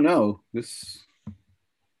 No. It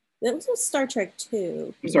was Star Trek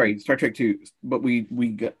 2. I'm sorry, Star Trek 2. But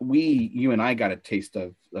you and I got a taste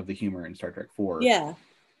of the humor in Star Trek 4. Yeah,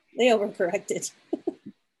 they overcorrected.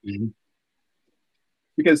 Mm-hmm.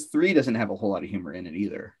 Because 3 doesn't have a whole lot of humor in it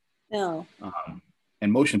either. No.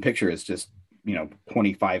 And motion picture is just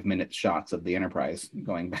 25-minute shots of the Enterprise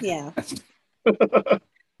going back. Yeah.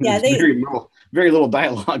 Yeah, very little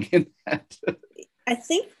dialogue in that. I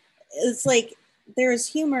think it's like there's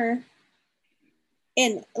humor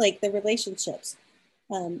in like the relationships.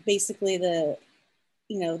 Basically the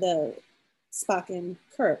Spock and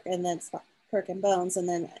Kirk, and then Kirk and Bones, and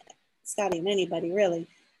then Scotty and anybody really.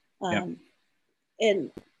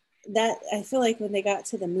 And that, I feel like when they got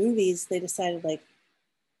to the movies, they decided like,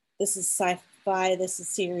 this is sci-fi, this is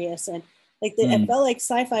serious. And like, I felt like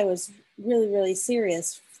sci-fi was really, really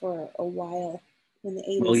serious for a while in the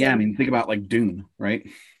 80s. Well, yeah, I mean, think about like Dune, right?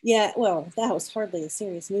 Yeah, well, that was hardly a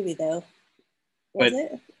serious movie though. Was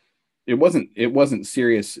it? It wasn't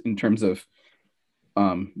serious in terms of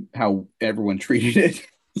how everyone treated it.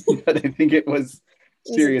 But I think it was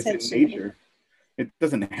serious in nature. It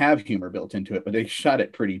doesn't have humor built into it, but they shot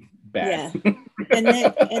it pretty bad. Yeah.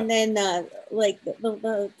 and then like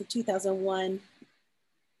the 2001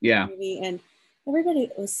 movie, and Everybody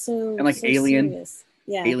was so And like so Alien, serious.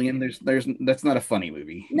 Yeah. Alien, there's that's not a funny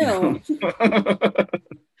movie. No.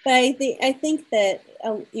 But I think that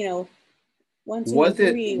you know, 1, 2, and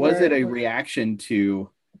 3 was it a were reaction to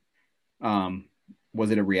um was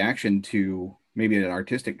it a reaction to maybe an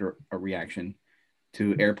artistic a reaction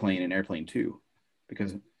to Airplane and Airplane 2?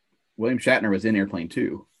 Because William Shatner was in Airplane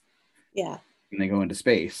 2 yeah. and they go into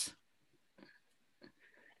space.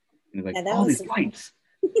 And they're like, And that all was these lights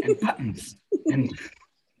and buttons. And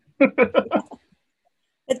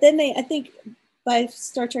but then I think by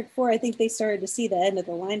Star Trek 4, I think they started to see the end of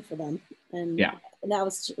the line for them. And yeah. that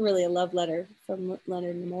was really a love letter from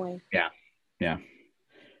Leonard Nimoy. Yeah. Yeah.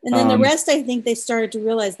 And then the rest, I think they started to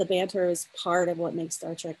realize the banter is part of what makes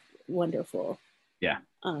Star Trek wonderful. Yeah.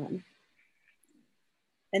 And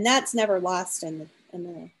that's never lost in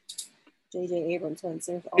the J.J. Abrams ones.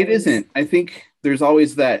 It isn't. I think there's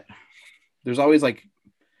always like,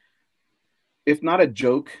 if not a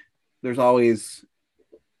joke, there's always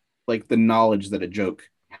like the knowledge that a joke,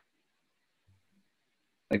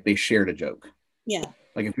 like they shared a joke. Yeah.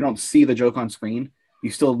 Like if you don't see the joke on screen,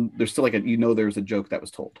 there's still like there's a joke that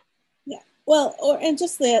was told. Yeah. Well, and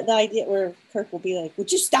just the idea where Kirk will be like,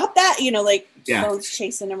 "Would you stop that?" You know, like Bones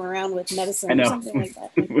chasing him around with medicine or something like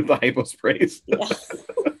that. With the hypo sprays. Yeah.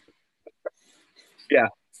 Yeah.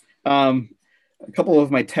 A couple of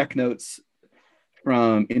my tech notes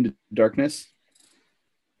from Into Darkness.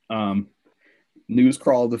 News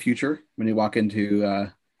crawl of the future when you walk into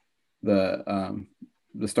the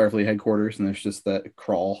Starfleet headquarters and there's just that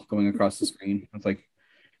crawl going across the screen. It's like,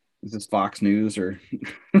 is this Fox News or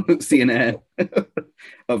CNN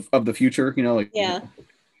of the future? You know, like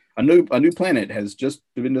a new planet has just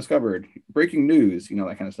been discovered. Breaking news, you know,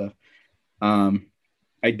 that kind of stuff.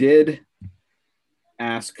 I did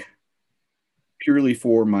ask purely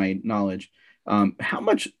for my knowledge, how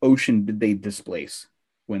much ocean did they displace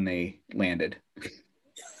when they landed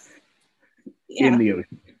in the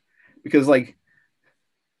ocean? Because like,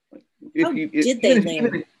 even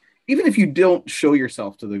if you don't show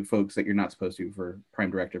yourself to the folks that you're not supposed to for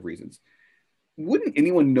Prime Directive reasons, wouldn't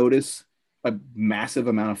anyone notice a massive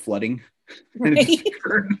amount of flooding? Right.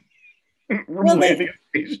 Well,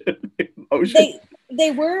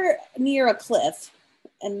 they were near a cliff,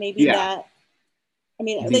 and maybe that. I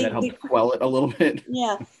mean, that helped quell it a little bit.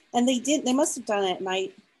 Yeah, and they must have done it at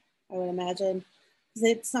night, I would imagine,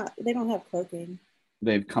 because they don't have cloaking.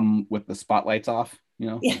 They've come with the spotlights off, you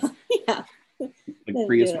know. Yeah. Like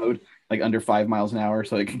Prius mode, like under 5 miles an hour,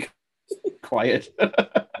 so it can quiet.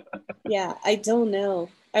 Yeah, I don't know.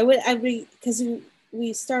 I would because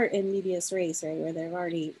we start in medias res, right, where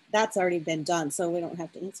that's already been done, so we don't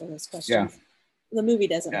have to answer those questions. Yeah. The movie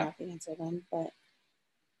doesn't have to answer them, but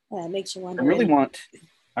it makes you wonder. I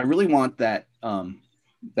really want that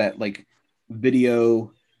that like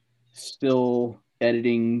video still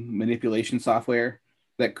editing manipulation software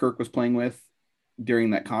that Kirk was playing with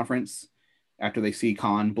during that conference after they see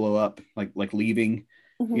Khan blow up, like leaving,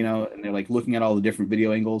 you know, and they're like looking at all the different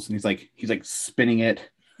video angles, and he's like spinning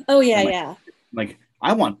it. Oh yeah, Like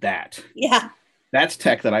I want that. Yeah, that's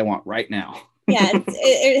tech that I want right now. Yeah,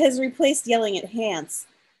 it has replaced yelling at Hans.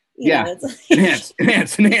 It's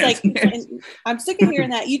like, enhance. I'm sick of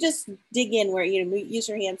hearing that. You just dig in where you use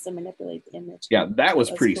your hands to manipulate the image. Yeah, that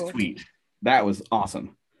was pretty cool. Sweet. That was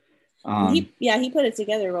awesome. He put it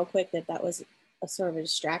together real quick that was a sort of a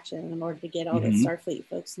distraction in order to get all the Starfleet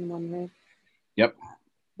folks in one room. Yep.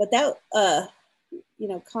 But that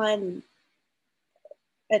Khan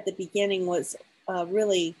at the beginning was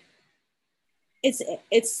really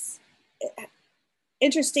it's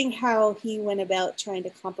interesting how he went about trying to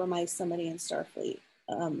compromise somebody in Starfleet,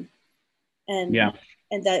 and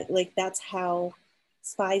that that's how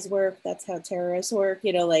spies work. That's how terrorists work.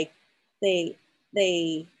 You know, like they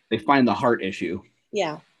find the heart issue.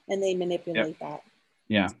 Yeah, and they manipulate that.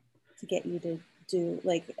 Yeah, to get you to do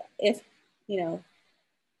if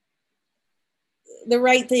the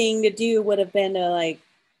right thing to do would have been to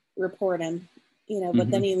report him, but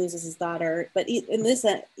then he loses his daughter. But in this,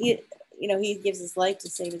 he gives his life to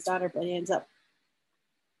save his daughter, but he ends up.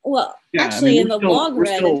 Well, in the long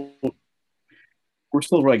run, we're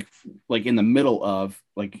still like in the middle of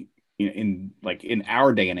in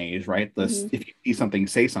our day and age, right? This if you see something,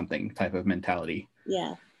 say something type of mentality.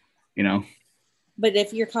 Yeah. But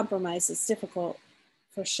if you're compromised, it's difficult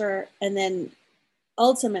for sure. And then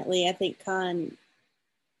ultimately, I think Khan,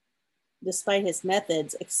 despite his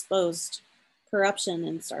methods, exposed corruption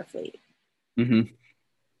in Starfleet. Mm-hmm.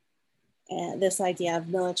 And this idea of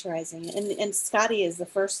militarizing it. And Scotty is the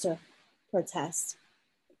first to protest.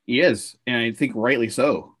 He is, and I think rightly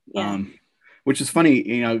so. Yeah. which is funny,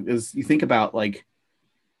 you know, as you think about like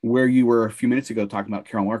where you were a few minutes ago talking about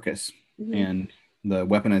Carol Marcus and the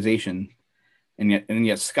weaponization, and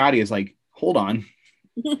yet Scotty is like, hold on,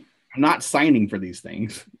 I'm not signing for these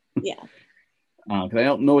things. Yeah. Because I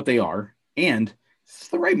don't know what they are, and is this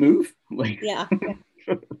the right move? Like, Yeah.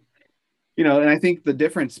 you know, and I think the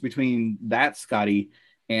difference between that Scotty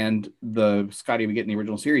and the Scotty we get in the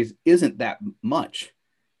original series isn't that much.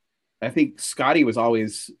 I think Scotty was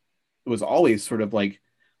always sort of like,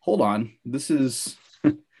 hold on, this is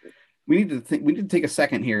we need to take a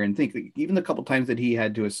second here and think. Even the couple times that he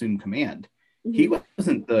had to assume command, he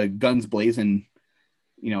wasn't the guns blazing,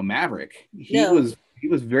 you know, maverick. He was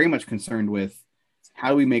very much concerned with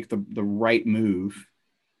how we make the right move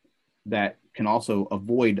that can also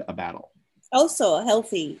avoid a battle. Also a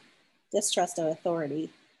healthy distrust of authority.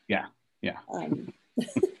 Yeah.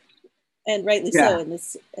 And rightly so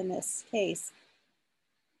in this case.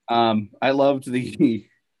 I loved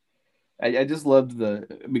I just loved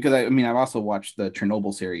because I've also watched the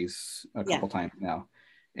Chernobyl series a couple times now,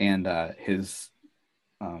 and his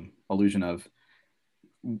allusion of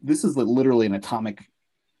this is literally an atomic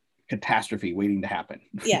catastrophe waiting to happen.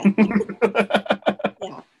 Yeah.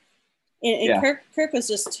 And Kirk was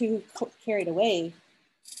just too carried away.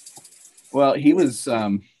 Well, he was.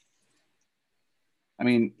 I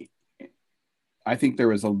think there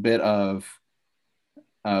was a bit of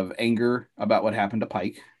anger about what happened to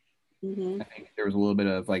Pike. I think there was a little bit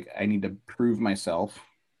of like, I need to prove myself.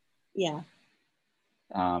 Yeah.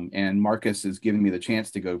 And Marcus is giving me the chance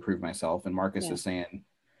to go prove myself, and Marcus is saying,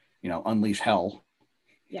 you know, unleash hell.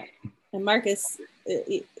 Yeah. And Marcus,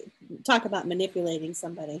 talk about manipulating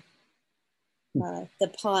somebody. The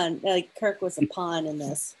pawn, like Kirk was a pawn in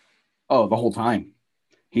this. Oh, the whole time.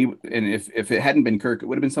 If it hadn't been Kirk, it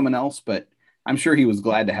would have been someone else, but I'm sure he was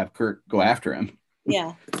glad to have Kirk go after him.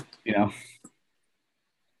 Yeah. You know?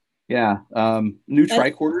 Yeah. New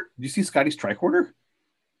tricorder. Did you see Scotty's tricorder?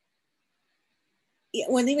 Yeah,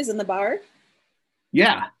 when he was in the bar?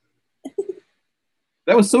 Yeah.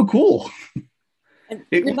 That was so cool.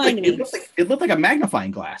 It looked like a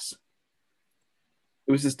magnifying glass.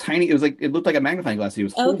 It was this tiny, it looked like a magnifying glass he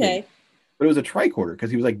was holding. Okay. But it was a tricorder because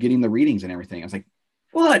he was like getting the readings and everything. I was like,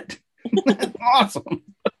 what? That's awesome.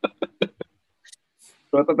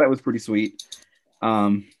 So I thought that was pretty sweet.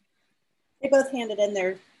 They both handed in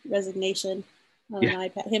their resignation on an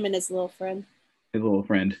iPad, him and his little friend. His little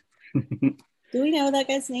friend. Do we know that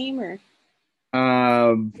guy's name or?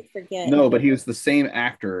 I forget. No, but he was the same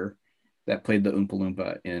actor that played the Oompa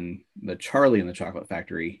Loompa in the Charlie and the Chocolate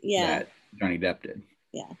Factory that Johnny Depp did.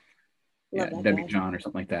 Yeah. Love Debbie John or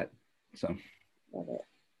something like that. So love it.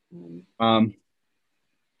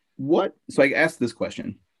 So I asked this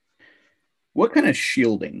question. What kind of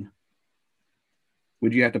shielding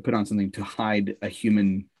would you have to put on something to hide a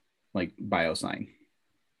human like biosign?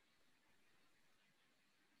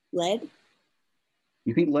 Lead?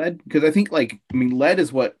 You think lead? Because I think lead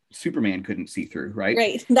is what Superman couldn't see through, right?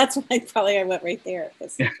 Right. That's why I went right there.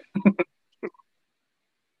 Yeah.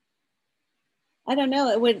 I don't know.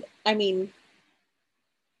 It would,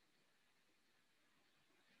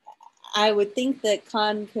 I would think that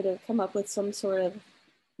Khan could have come up with some sort of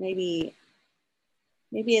maybe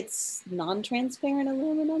it's non-transparent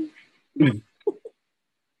aluminum.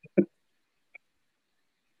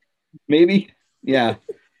 Maybe. Yeah.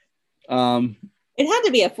 It had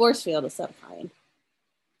to be a force field of some kind.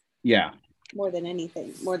 Yeah. More than anything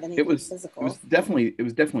it was physical. It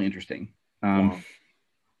was definitely interesting.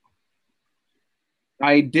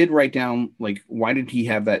 I did write down, like, why did he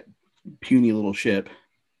have that puny little ship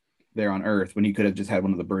there on Earth when he could have just had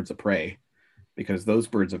one of the birds of prey? Because those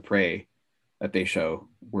birds of prey that they show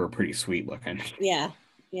were pretty sweet looking. Yeah.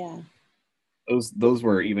 Those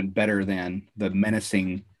were even better than the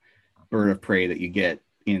menacing bird of prey that you get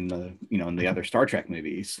in the other Star Trek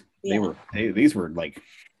movies. Yeah. These were like,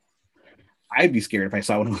 I'd be scared if I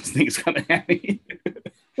saw one of those things coming at me.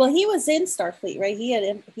 Well, he was in Starfleet, right? He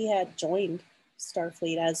had joined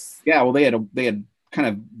Starfleet as. Yeah, well, they had kind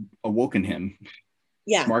of awoken him.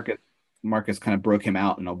 Yeah. Marcus kind of broke him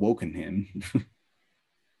out and awoken him.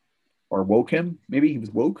 Or woke him? Maybe he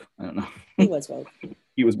was woke? I don't know. He was woke.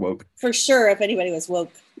 He was woke. For sure, if anybody was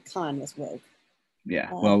woke, Khan was woke. Yeah,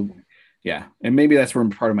 well, yeah. And maybe that's where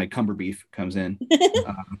part of my Cumber beef comes in.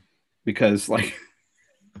 Because, like,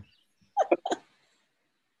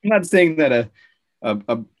 I'm not saying that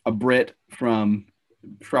a Brit from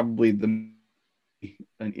probably in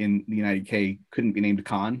the United K couldn't be named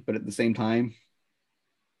Khan, but at the same time,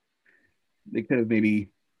 they could have maybe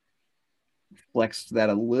flexed that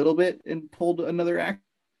a little bit and pulled another act.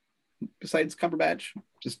 besides Cumberbatch.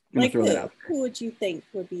 Just gonna Like throw that out. who would you think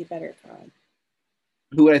would be a better Khan?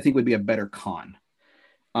 Who would I think would be a better Khan?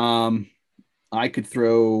 I could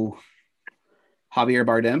throw Javier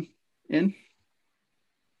Bardem in.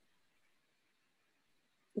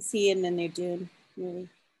 Is he in the new Dune movie?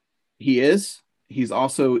 He is. He's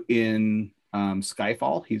also in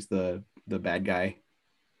Skyfall. He's the bad guy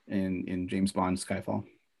in James Bond Skyfall.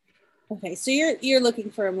 Okay, so you're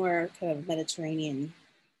looking for a more kind of Mediterranean,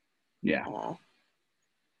 Yeah,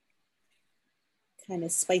 kind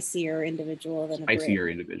of spicier individual than spicier a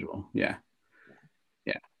Brit. individual. Yeah.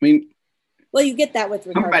 I mean, Well, you get that with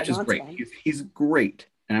Ricardo Cumberbatch is great. Montalban. He's great,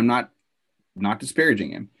 and I'm not disparaging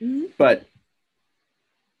him, Mm-hmm. but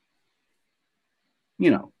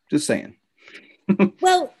just saying.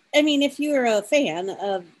 Well, I mean, if you were a fan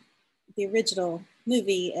of the original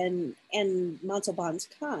movie and Montalban's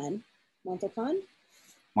Khan, Montalban?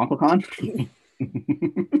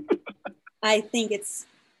 I think it's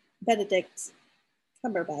Benedict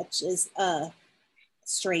Cumberbatch is a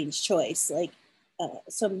strange choice. Like,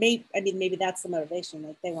 so maybe that's the motivation.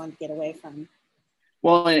 Like, they want to get away from.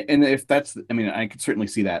 Well, and if that's, I mean, I could certainly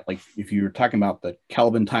see that. Like, if you were talking about the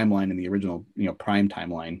Kelvin timeline and the original, Prime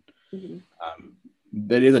timeline, Mm-hmm.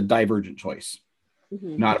 That is a divergent choice.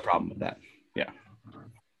 Mm-hmm. Not a problem with that. Yeah.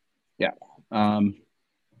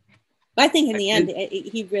 I think in the end,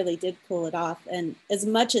 he really did pull it off. And as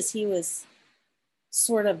much as he was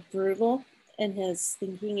sort of brutal in his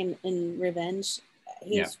thinking and revenge,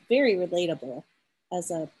 he was very relatable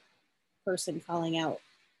as a person calling out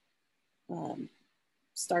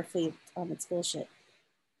Starfleet on its bullshit.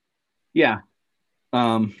 Yeah.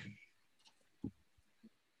 What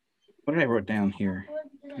did I wrote down here?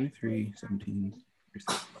 23, 17.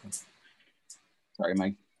 Sorry,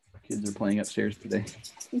 my kids are playing upstairs today.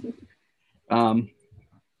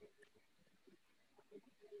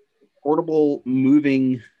 Portable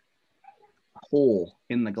moving hole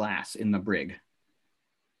in the glass in the brig.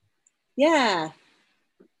 Yeah.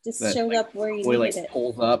 Just that, showed up where you needed it.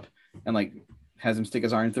 Pulls up and has him stick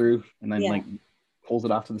his arm through and then pulls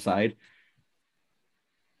it off to the side.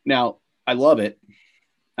 Now, I love it.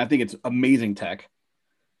 I think it's amazing tech.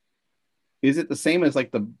 Is it the same as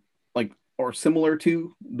or similar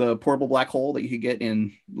to the portable black hole that you could get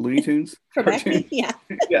in Looney Tunes? Yeah.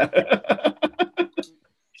 Yeah.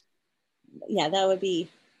 Yeah, that would be.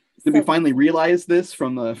 Did we finally realize this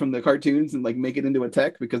from the cartoons and make it into a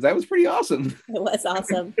tech? Because that was pretty awesome. It was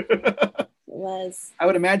awesome. It was. I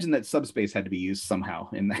would imagine that subspace had to be used somehow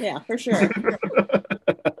in that. Yeah, for sure.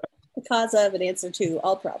 The cause of and answer to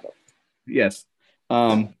all problems. Yes.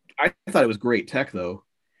 I thought it was great tech though.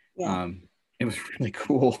 Yeah. It was really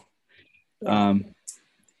cool. Yeah.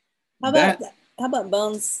 How about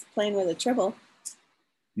Bones playing with a Tribble?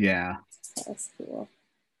 Yeah. That was cool.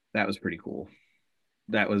 That was pretty cool.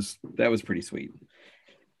 That was pretty sweet.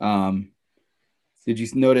 Did you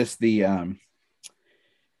notice the I'm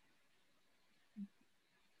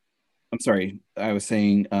sorry, I was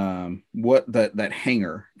saying what that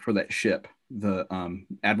hangar for that ship, the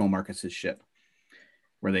Admiral Marcus's ship,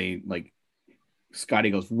 where they Scotty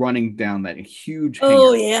goes running down that huge hangar.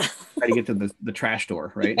 Oh yeah. Try to get to the trash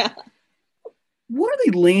door, right? Yeah. What are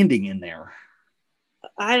they landing in there?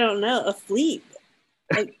 I don't know. A fleet.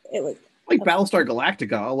 It was Battlestar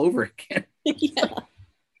Galactica all over again. Yeah.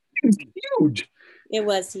 It's huge. It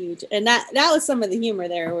was huge. And that was some of the humor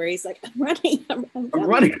there where he's like, I'm running. I'm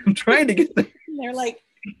running. I'm trying to get there. And they're like,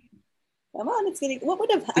 come on, it's getting, what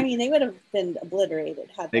would have, I mean, they would have been obliterated.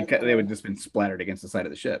 Had they would have just been splattered against the side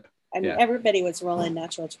of the ship. I mean, everybody was rolling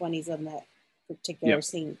natural 20s on that particular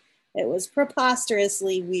scene. It was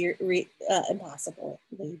preposterously weird, impossible.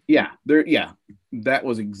 Yeah. That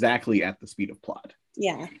was exactly at the speed of plot.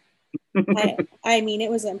 Yeah. I mean, it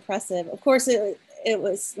was impressive. Of course, it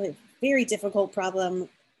was a very difficult problem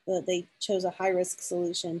that they chose a high risk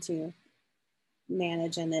solution to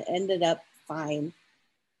manage, and it ended up fine,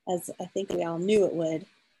 as I think we all knew it would.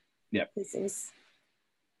 Yeah. Because it was,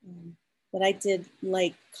 but I did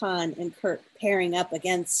like Khan and Kirk pairing up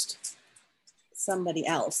against somebody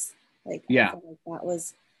else. That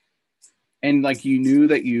was. And you knew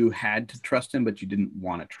that you had to trust him, but you didn't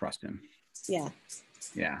want to trust him. Yeah.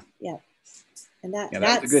 Yeah. Yeah. And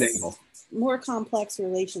that's a good angle. More complex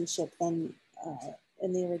relationship than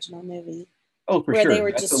in the original movie. Oh, for where sure. Where they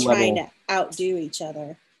were just trying to outdo each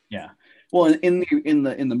other. Yeah. Well, in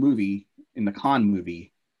the movie, in the Khan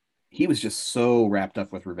movie, he was just so wrapped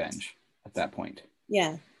up with revenge at that point.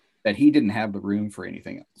 Yeah. That he didn't have the room for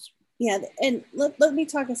anything else. Yeah, and let me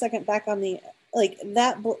talk a second back on the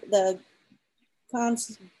the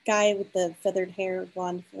Khan's guy with the feathered hair,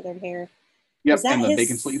 blonde feathered hair. Yep, and the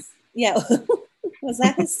bacon sleeve. Yeah. Was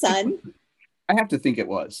that his son? I have to think it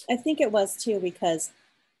was. I think it was too, because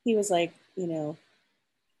he was like, that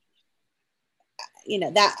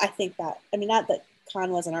I think that, I mean, not that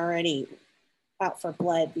Khan wasn't already out for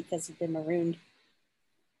blood because he'd been marooned,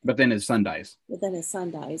 But then his son dies. but then his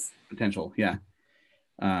son dies. Potential, yeah.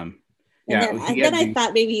 And Yeah. then I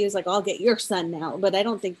thought maybe he was like, I'll get your son now, but I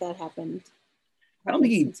don't think that happened. I don't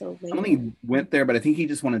think he went there, but I think he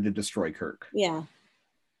just wanted to destroy Kirk. Yeah.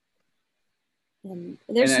 And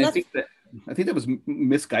there's I think that was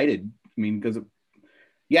misguided. I mean, because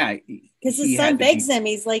his son begs him.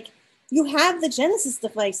 He's like, "You have the Genesis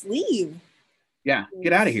device. Leave." Yeah,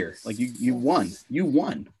 get out of here. Like you won. You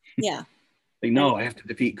won. Yeah. Like, no, I have to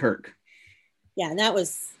defeat Kirk. Yeah, and that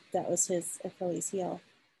was his Achilles heel.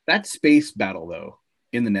 That space battle though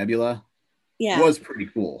in the nebula, was pretty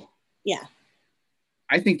cool. Yeah.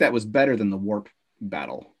 I think that was better than the warp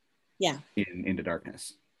battle. Yeah. In Into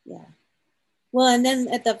Darkness. Yeah. Well, and then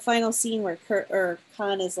at the final scene where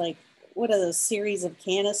Khan is like, what are those series of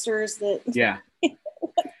canisters that? Yeah. It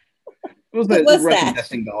was the Russian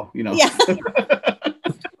testing doll, Yeah.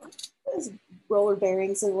 Those roller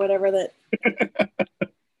bearings and whatever that.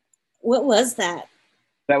 What was that?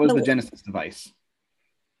 That was the Genesis device.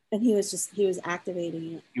 And he was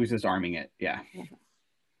activating it. He was just arming it. Yeah.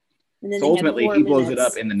 And then so ultimately he blows it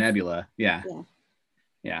up in the nebula. Yeah.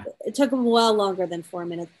 Yeah. It took him well longer than 4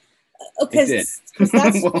 minutes. Because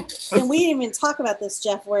that's, and we didn't even talk about this,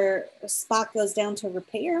 Jeff, where Spock goes down to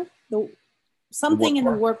repair something in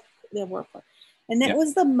the warp core. And that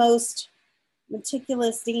was the most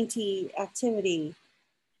meticulous, dainty activity.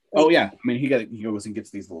 Like, I mean, he goes and gets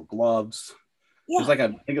these little gloves. Yeah.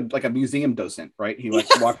 It's like a museum docent, right? He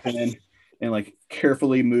walks in and like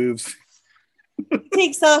carefully moves.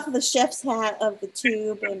 Takes off the chef's hat of the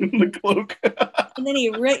tube and the cloak. And then he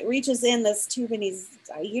reaches in this tube and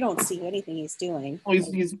you don't see anything he's doing. Well,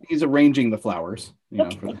 he's arranging the flowers.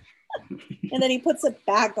 And then he puts it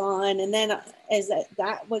back on, and then is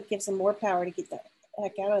that what gives him more power to get the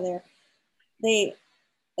heck out of there?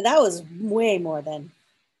 That was way more than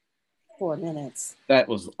 4 minutes. That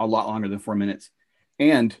was a lot longer than 4 minutes.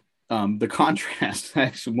 And the contrast,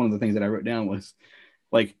 actually one of the things that I wrote down was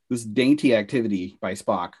like this dainty activity by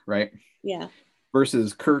Spock, right? Yeah.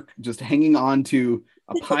 Versus Kirk just hanging on to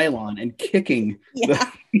a pylon and kicking the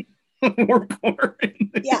warp core in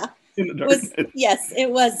the darkness. Yes,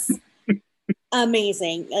 it was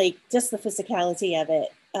amazing. Like just the physicality of it.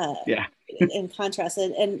 In contrast.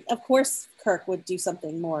 And of course Kirk would do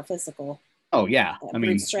something more physical. Oh yeah. I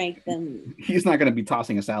mean, strength and he's not going to be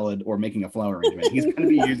tossing a salad or making a flower arrangement. He's going to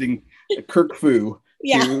be using Kirk Fu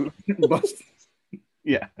to bust.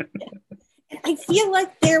 Yeah. I feel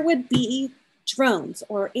like there would be drones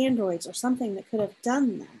or androids or something that could have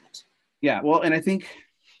done that. Yeah, well, and I think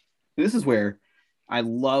this is where I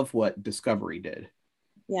love what Discovery did.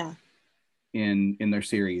 Yeah. In their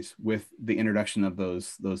series with the introduction of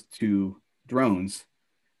those two drones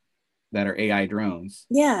that are AI drones.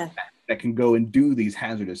 Yeah. That can go and do these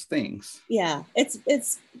hazardous things. Yeah, it's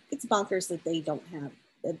bonkers that they don't have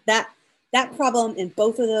that problem in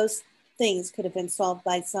both of those things could have been solved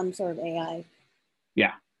by some sort of AI.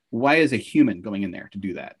 Yeah. Why is a human going in there to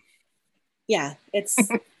do that? Yeah, it's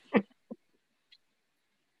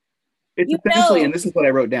essentially, and this is what I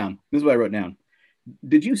wrote down.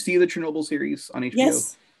 Did you see the Chernobyl series on HBO?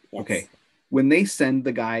 Yes. Okay. When they send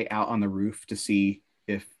the guy out on the roof to see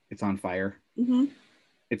if it's on fire,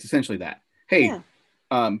 it's essentially that. Hey,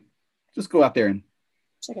 just go out there and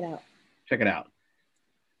check it out.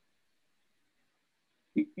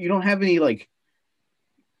 You don't have any like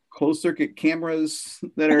closed circuit cameras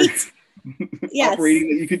that are operating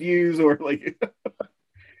that you could use, or like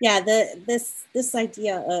this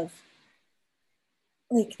idea of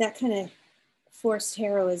like that kind of forced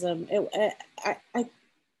heroism. I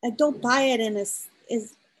don't buy it in as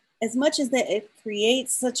much as that it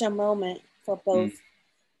creates such a moment for both.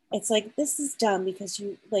 It's like, this is dumb because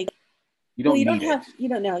you don't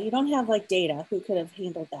have like Data who could have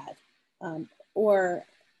handled that, or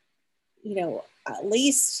at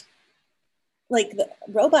least like the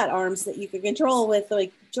robot arms that you could control with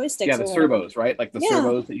like joysticks. Yeah, the servos, right? Like the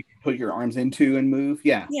servos that you can put your arms into and move.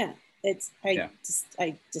 Yeah. Yeah. I just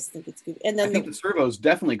think it's good. And then I think the servos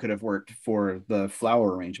definitely could have worked for the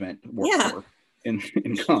flower arrangement in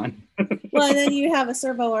Khan. Well, and then you have a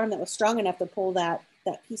servo arm that was strong enough to pull that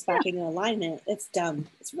piece back into alignment. It's dumb.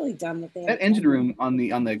 It's really dumb that they that engine room on the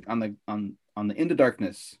Into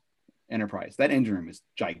Darkness Enterprise. That engine room is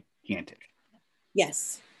gigantic.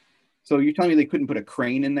 Yes. So you're telling me they couldn't put a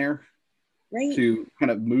crane in there, to kind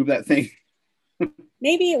of move that thing?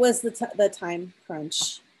 Maybe it was the time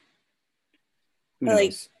crunch. Who But,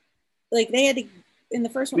 knows? like they had to in the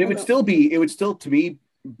first one. It would still to me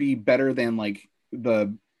be better than like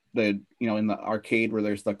the in the arcade where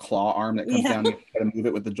there's the claw arm that comes down, you try to move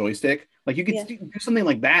it with the joystick. Like you could do something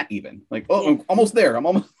like that even. Like, I'm almost there. I'm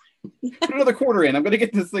almost put another quarter in. I'm gonna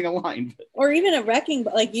get this thing aligned. Or even a wrecking,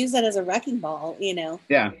 like use that as a wrecking ball,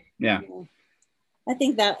 Yeah. I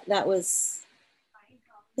think that was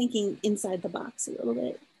thinking inside the box a little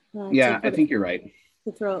bit. I think you're right.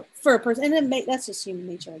 To throw for a person, and that's just human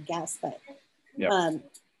nature, I guess. But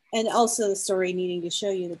and also the story needing to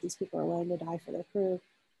show you that these people are willing to die for their crew.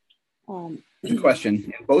 Good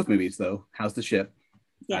question. In both movies, though, how's the ship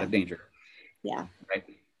out of danger? Yeah. Right.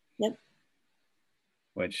 Yep.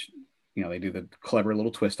 Which, they do the clever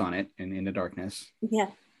little twist on it in Into Darkness. Yeah.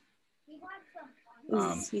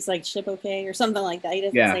 He's like, ship okay, or something like that. He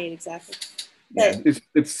doesn't say it exactly. But,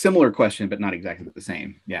 it's similar question, but not exactly the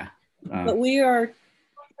same. Yeah. But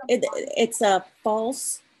it's a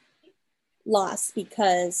false loss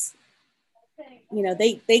because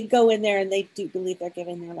they go in there and they do believe they're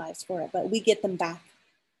giving their lives for it, but we get them back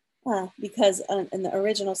because in the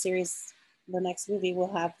original series, the next movie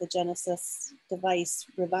will have the Genesis device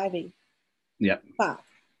reviving Spock,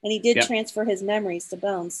 and he did transfer his memories to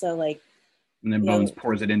Bones, so like, and then Bones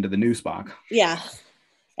pours it into the new Spock. Yeah,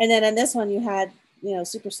 and then in this one you had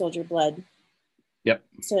super soldier blood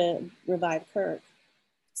to revive Kirk.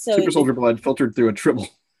 So super soldier blood filtered through a tribble.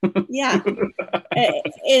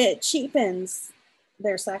 It cheapens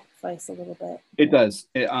their sacrifice a little bit. It does.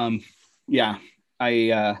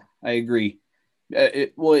 I agree.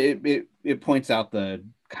 It points out the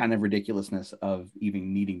kind of ridiculousness of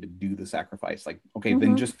even needing to do the sacrifice. Like, okay,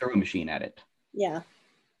 then just throw a machine at it. Yeah.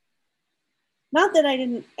 Not that I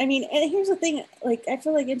didn't. I mean, and here's the thing. Like, I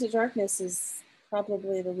feel like Into Darkness is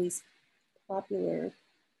probably the least popular.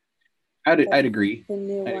 I'd agree. The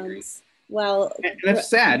new ones. Agree. Well, and that's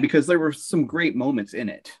sad because there were some great moments in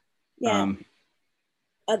it. Yeah.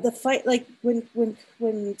 The fight, like when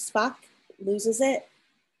Spock loses it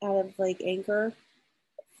out of like anger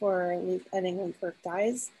for, I think, when Kirk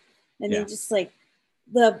dies, and then just like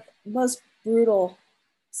the most brutal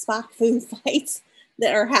Spock food fights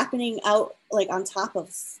that are happening out like on top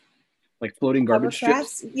of like floating garbage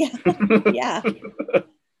traps. Yeah.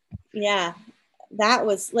 That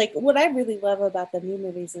was like what I really love about the new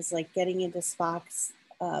movies is like getting into Spock's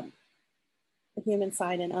human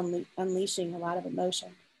side and unleashing a lot of emotion.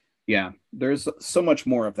 Yeah, there's so much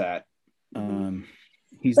more of that.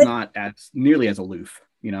 He's not as nearly as aloof,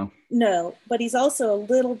 No, but he's also a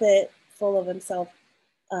little bit full of himself.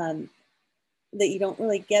 That you don't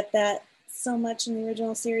really get that so much in the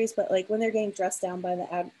original series, but like when they're getting dressed down by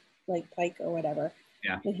the Pike or whatever,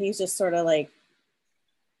 and he's just sort of like,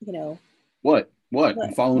 what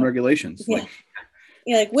I'm following regulations.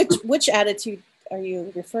 Like which attitude are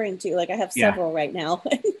you referring to? Like I have several right now.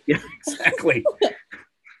 Yeah, exactly.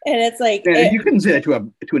 And it's like you couldn't say that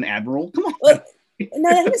to an admiral. Come on. Well,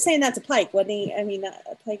 no, he was saying that to Pike, wasn't he? I mean,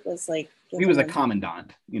 Pike was like he was a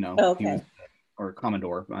commandant, Oh, okay. Or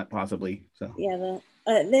commodore, possibly. So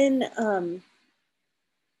then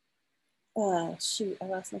shoot, I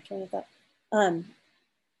lost my train of thought.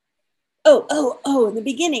 In the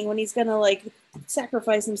beginning when he's gonna like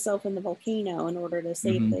sacrifice himself in the volcano in order to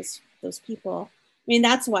save those people. I mean,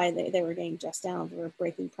 that's why they were getting dressed down. They were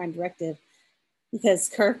breaking Prime Directive because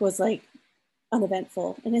Kirk was like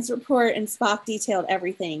uneventful in his report, and Spock detailed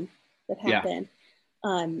everything that happened.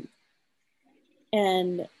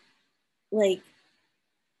 And like,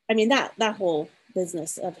 I mean, that whole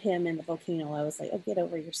business of him in the volcano, I was like, oh, get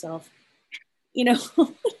over yourself. You know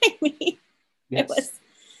what I mean? Yes. It was.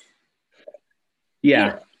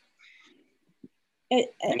 Yeah.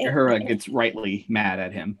 Uhura gets rightly mad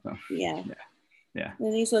at him. So. Yeah.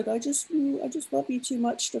 And he's like, I just love you too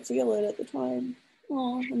much to feel it at the time.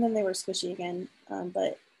 Oh, and then they were squishy again.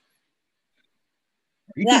 But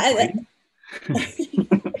it's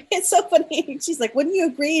so funny. She's like, wouldn't you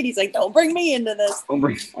agree? And he's like, don't bring me into this. I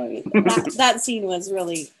mean, that scene was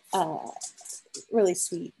really, really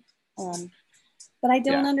sweet. But I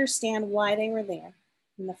don't understand why they were there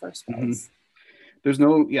in the first place. There's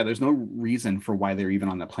no reason for why they're even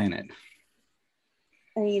on the planet.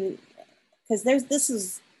 I mean, because this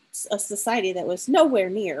is a society that was nowhere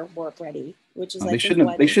near warp ready, which is they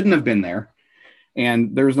shouldn't have been there,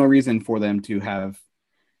 and there was no reason for them to have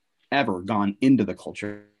ever gone into the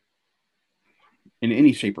culture in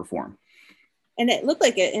any shape or form. And it looked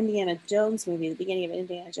like an Indiana Jones movie, the beginning of an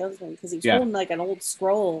Indiana Jones movie, because he was holding like an old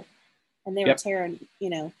scroll, and they were tearing.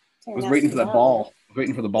 I was waiting for that ball.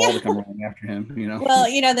 waiting for the ball to come running after him, you know. Well,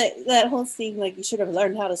 that whole scene, like, you should have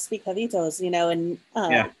learned how to speak Javitos, and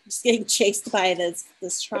just getting chased by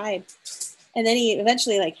this tribe, and then he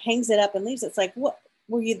eventually like hangs it up and leaves. It's like, what,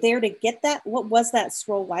 were you there to get that? What was that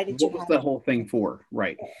scroll? Why did you? What was the whole thing for?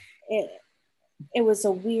 Right. It was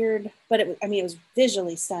a weird, but it was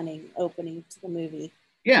visually stunning opening to the movie.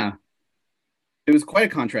 Yeah, it was quite a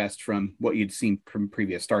contrast from what you'd seen from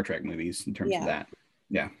previous Star Trek movies in terms of that.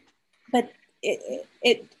 Yeah, but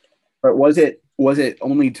But was it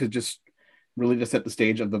only to just really to set the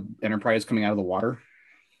stage of the Enterprise coming out of the water?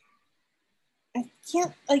 I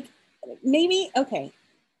can't, like, maybe, okay.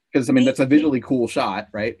 Because I mean that's a visually cool shot,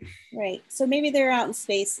 right? Right. So maybe they're out in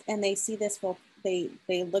space and they see this. They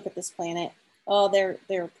look at this planet. Oh,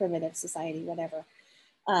 they're a primitive society, whatever.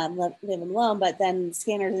 Live alone, but then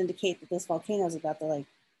scanners indicate that this volcano is about to like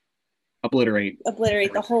obliterate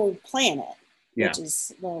the whole planet. Yeah. Which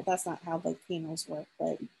is, well, that's not how volcanoes work,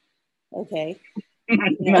 but okay.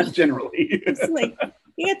 Not generally. It's like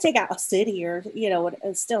you gotta take out a city, or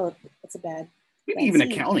it's still it's a bad. Maybe even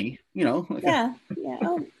scene. A county, like yeah.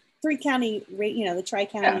 Oh, 3-county, the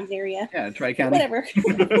Tri-Counties area. Yeah, Tri-County. Whatever.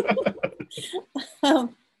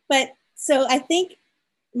 But so I think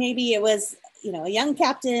maybe it was, a young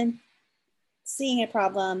captain seeing a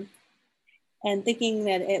problem and thinking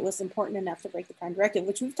that it was important enough to break the Prime Directive,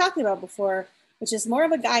 which we've talked about before, which is more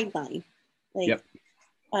of a guideline. Like, yep.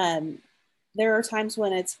 There are times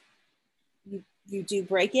when it's you do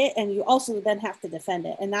break it, and you also then have to defend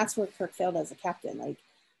it, and that's where Kirk failed as a captain, like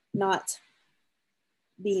not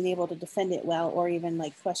being able to defend it well, or even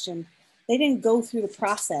like question. They didn't go through the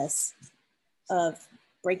process of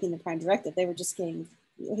breaking the Prime Directive. They were just he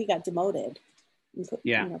got demoted and put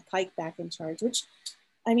Pike back in charge, which,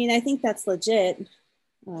 I mean, I think that's legit,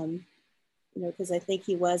 because I think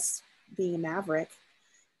he was being a maverick,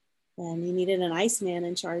 and you needed an Iceman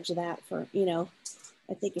in charge of that for,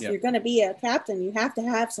 I think if you're going to be a captain, you have to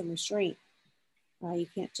have some restraint. You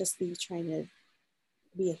can't just be trying to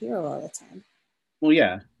be a hero all the time. Well,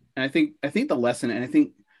 yeah. And I think the lesson, and I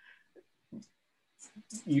think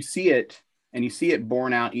you see it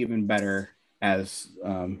borne out even better as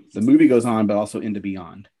the movie goes on, but also into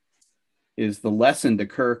Beyond, is the lesson to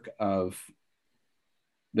Kirk of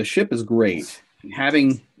the ship is great.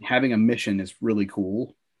 Having a mission is really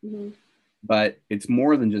cool, but it's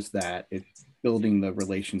more than just that. It's building the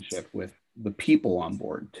relationship with the people on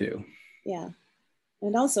board too. Yeah.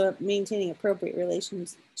 And also maintaining appropriate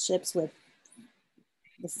relationships with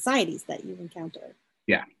the societies that you encounter.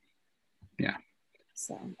 Yeah. Yeah.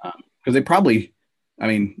 So, because they probably, I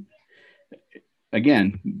mean,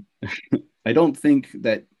 again, I don't think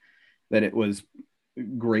that it was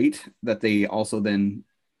great that they also then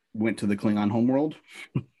went to the Klingon homeworld.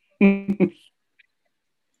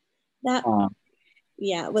 That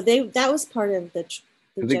was part of the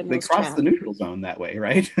they crossed the neutral zone that way,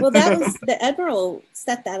 right? Well, that was the Admiral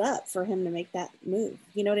set that up for him to make that move.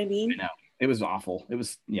 You know what I mean? I know. It was awful. It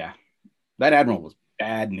was, that Admiral was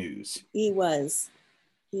bad news. He was,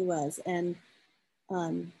 and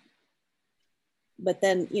but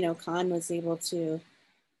then Khan was able to.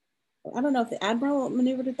 I don't know if the Admiral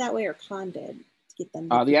maneuvered it that way or Khan did to get them.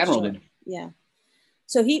 The Admiral did. Yeah.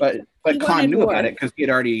 So but Khan knew about it because he had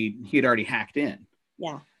already hacked in.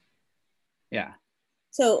 Yeah. Yeah.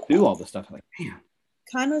 So do all this stuff. Like, man.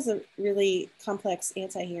 Khan was a really complex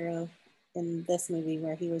anti-hero in this movie,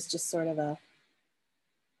 where he was just sort of a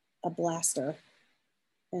blaster,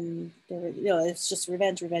 and there were, it's just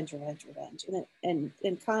revenge, and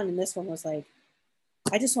Khan in this one was like,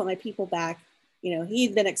 I just want my people back.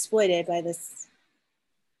 He'd been exploited by this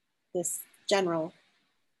general,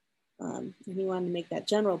 and he wanted to make that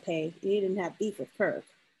general pay. He didn't have beef with Kirk.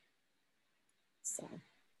 So.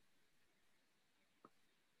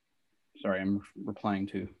 Sorry, I'm replying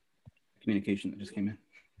to communication that just came in.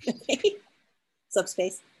 Okay.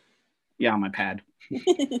 Subspace. Yeah, on my pad.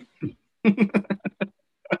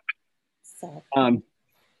 So.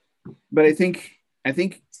 But I think,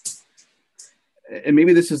 and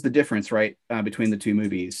maybe this is the difference, right, between the two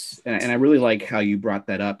movies. And I really like how you brought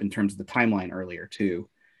that up in terms of the timeline earlier too.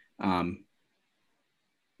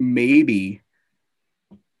 Maybe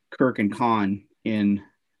Kirk and Khan in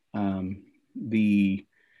the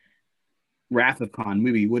Wrath of Khan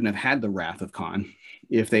movie wouldn't have had the Wrath of Khan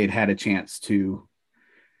if they had a chance to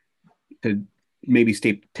maybe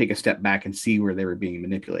take a step back and see where they were being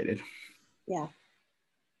manipulated. Yeah.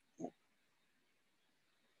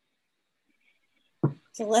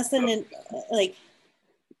 So lesson in,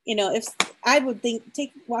 if I would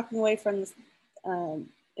take walking away from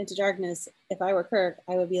Into Darkness, if I were Kirk,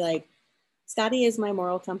 I would be like, Scotty is my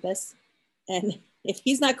moral compass, and If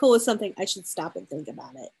he's not cool with something, I should stop and think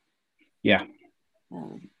about it. Yeah.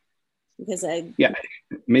 Because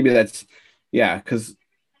maybe that's, because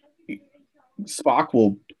Spock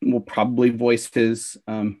will probably voice his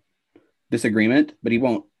disagreement, but he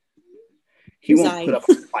won't put up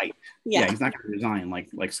a fight. Yeah. He's not going to resign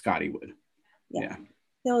like Scotty would. Yeah.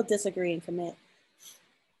 He'll disagree and commit.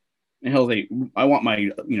 And he'll say, I want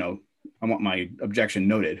my objection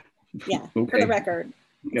noted. Yeah. Okay. For the record.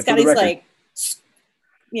 Yeah, Scotty's like, screw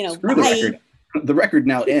the record. The record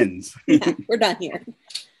now ends. Yeah, we're done here.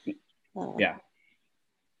 Yeah.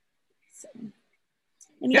 So.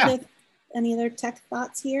 Any other tech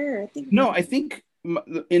thoughts here? I think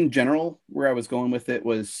in general, where I was going with it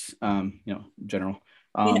was,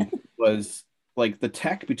 was like the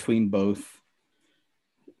tech between both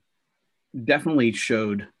definitely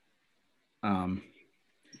showed some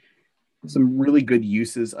really good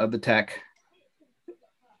uses of the tech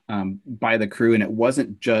by the crew, and it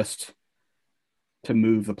wasn't just to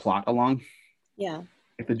move the plot along. Yeah.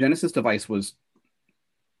 If the Genesis device was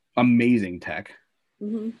amazing tech,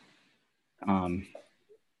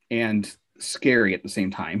 and scary at the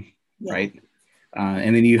same time, right?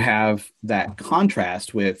 And then you have that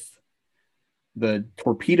contrast with the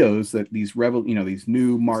torpedoes that these these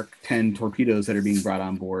new Mark 10 torpedoes that are being brought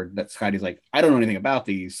on board, that Scotty's like, I don't know anything about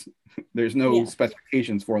these. There's no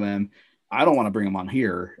specifications for them. I don't want to bring them on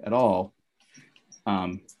here at all.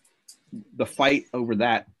 The fight over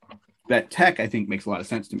that tech, I think, makes a lot of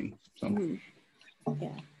sense to me. So,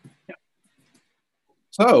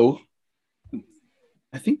 So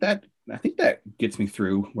I think that gets me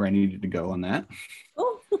through where I needed to go on that.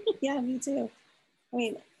 Oh, yeah, me too. I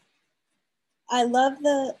mean, I love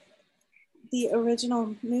the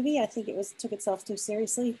original movie. I think it took itself too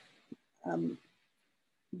seriously,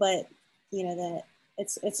 but that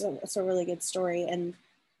it's a really good story and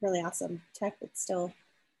really awesome tech that still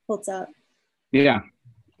holds up. Yeah,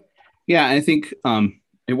 I think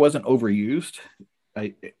it wasn't overused.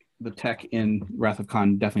 The tech in Wrath of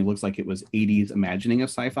Khan definitely looks like it was 80s imagining of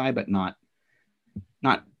sci-fi, but not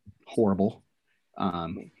horrible.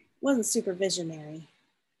 It wasn't super visionary.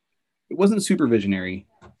 It wasn't super visionary.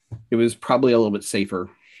 It was probably a little bit safer,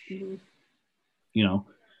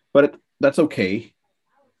 but that's okay.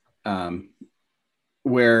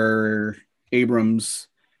 Where Abrams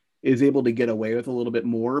is able to get away with a little bit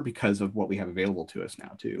more because of what we have available to us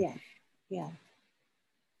now too. Yeah.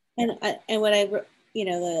 And what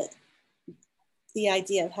the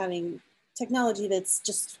idea of having technology that's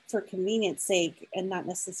just for convenience sake and not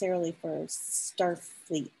necessarily for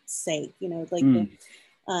Starfleet's sake, the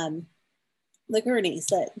gurneys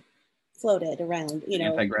that floated around,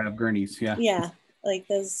 anti-grav gurneys. Like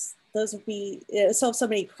those would be solve so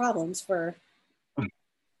many problems for,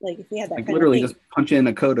 like, if we had that kind literally of thing. Just punch in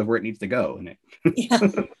a code of where it needs to go and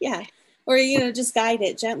or just guide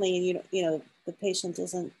it gently, and the patient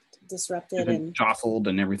isn't disrupted and jostled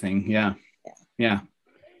and everything.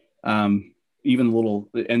 Even little,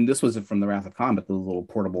 and this was from the Wrath of Khan, but the little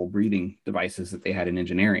portable breathing devices that they had in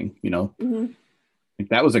engineering, like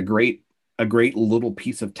that was a great little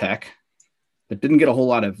piece of tech that didn't get a whole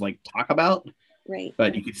lot of talk about, right?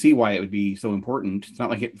 But you could see why it would be so important. It's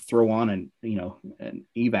not like it throw on an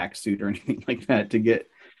evac suit or anything like that to get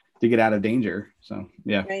out of danger. So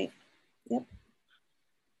right. Yep.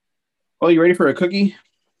 Well, you ready for a cookie?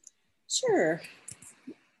 Sure.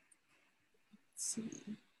 Let's see.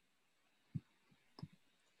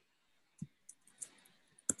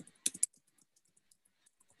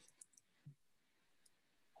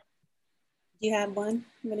 Do you have one?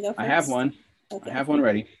 I'm going to go first. I have one. Okay. I have one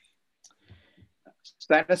ready.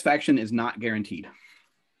 Satisfaction is not guaranteed.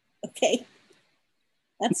 Okay.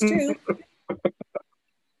 That's true.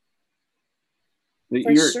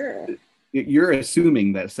 Sure. You're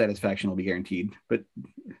assuming that satisfaction will be guaranteed, but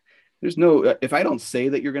there's no, if I don't say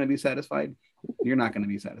that you're going to be satisfied, you're not going to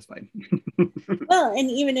be satisfied. Well, and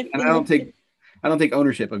even if and I don't take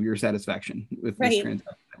ownership of your satisfaction with this transaction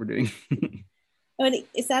that we're doing. But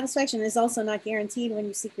satisfaction is also not guaranteed when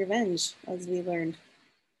you seek revenge, as we learned.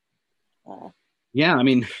 Yeah, I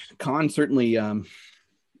mean, Khan certainly, I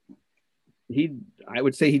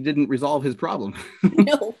would say he didn't resolve his problem.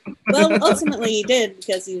 No. Well, ultimately he did,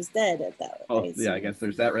 because he was dead at that. Oh, right? Yeah, I guess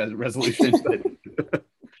there's that resolution. But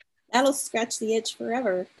that'll scratch the itch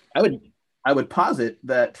forever. I would posit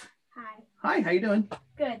that. Hi, how you doing?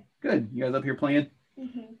 Good. You guys up here playing?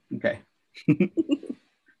 Mm-hmm. Okay.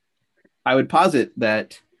 I would posit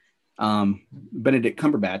that Benedict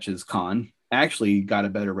Cumberbatch's Khan actually got a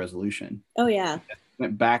better resolution. Oh, yeah.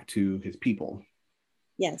 Went back to his people.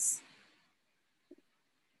 Yes.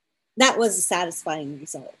 That was a satisfying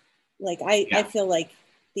result. Like I Yeah. feel like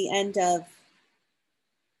the end of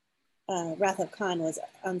Wrath of Khan was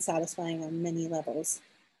unsatisfying on many levels.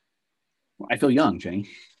 I feel young, Jenny.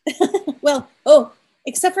 Well,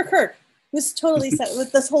 except for Kirk, who's totally set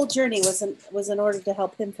with this whole journey was in order to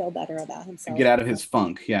help him feel better about To himself. get out of his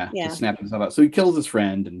funk, Yeah. to snap himself out. So he kills his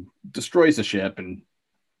friend and destroys the ship and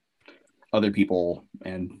other people,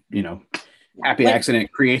 and happy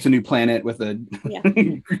accident creates a new planet with a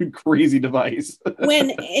crazy device. When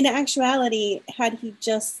in actuality, had he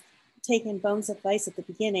just taken Bones' advice at the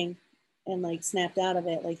beginning and like snapped out of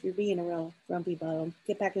it, like, you're being a real grumpy bone,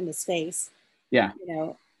 get back into space. Yeah.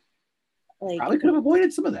 Like Probably could have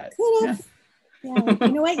avoided some of that. Could have. Yeah.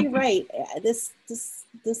 You know what? You're right. This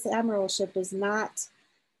Admiral ship is not.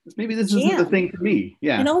 Maybe this isn't the thing for me.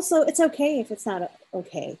 Yeah. And also, it's okay if it's not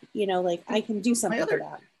okay. Like, I can do something for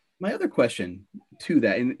that. My other question to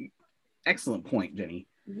that, and excellent point, Jenny,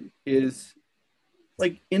 is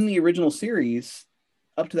like in the original series,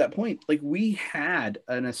 up to that point, like we had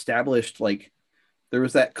an established, like there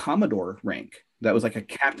was that Commodore rank that was like a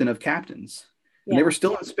captain of captains, and they were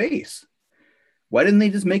still in space. Why didn't they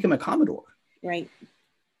just make him a Commodore? Right.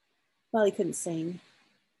 Well, he couldn't sing.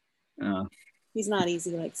 He's not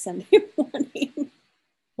easy like Sunday morning.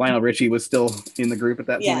 Lionel Richie was still in the group at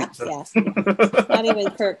that point. So. Yeah. Not even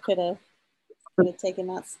Kirk could have taken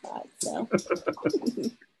that spot. So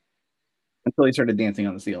until he started dancing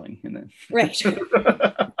on the ceiling, and then right.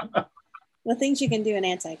 The things you can do in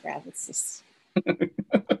anti-grav, it's just.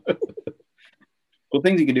 Well,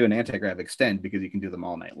 things you can do in anti-grav extend because you can do them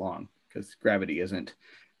all night long because gravity isn't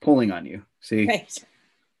pulling on you. See, right.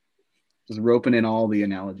 Just roping in all the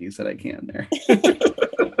analogies that I can there.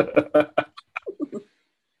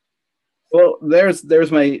 Well, there's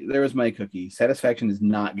my cookie. Satisfaction is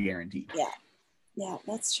not guaranteed. Yeah,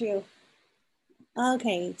 that's true.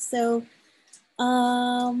 Okay, so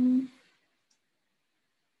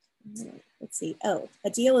let's see. Oh, a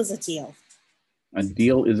deal is a deal. A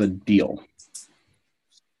deal is a deal.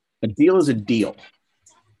 A deal is a deal.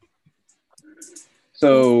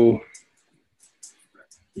 So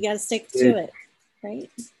you got to stick to it, right?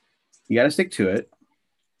 You got to stick to it.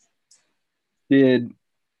 Did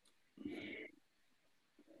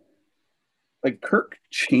Kirk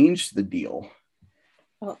changed the deal?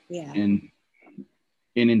 Oh yeah. In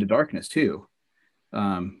Into Darkness too,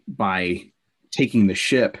 by taking the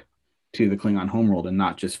ship to the Klingon homeworld and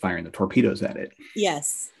not just firing the torpedoes at it.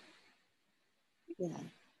 Yes. Yeah.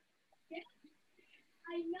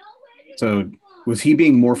 So was he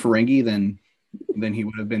being more Ferengi than he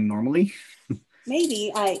would have been normally?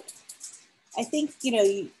 Maybe. I think,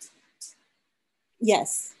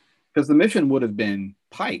 yes. Because the mission would have been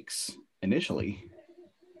Pike's initially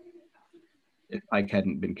if Pike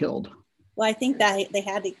hadn't been killed. Well, I think that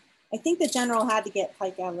I think the general had to get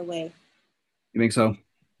Pike out of the way. You think so?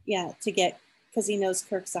 Yeah, because he knows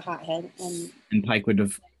Kirk's a hothead, and Pike would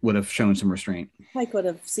have shown some restraint. Pike would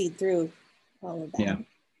have seen through all of that.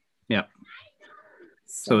 Yeah.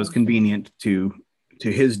 So it's convenient to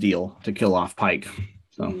his deal to kill off Pike.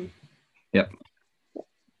 So, Yep.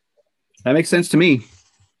 That makes sense to me.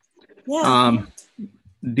 Yeah.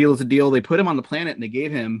 Deal is a deal. They put him on the planet, and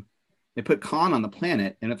they put Khan on the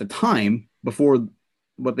planet, and at the time, before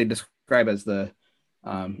what they describe as the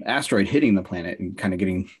asteroid hitting the planet and kind of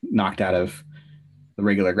getting knocked out of the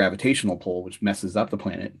regular gravitational pull, which messes up the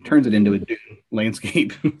planet, turns it into a dune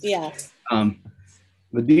landscape. Yeah.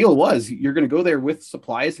 The deal was you're going to go there with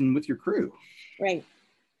supplies and with your crew. Right.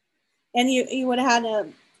 And you would have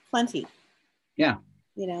had plenty. Yeah.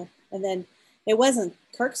 And then it wasn't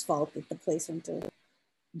Kirk's fault that the place went to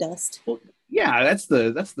dust. Well, yeah, that's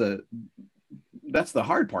the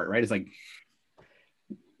hard part, right? It's like,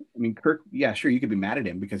 I mean, Kirk, yeah, sure, you could be mad at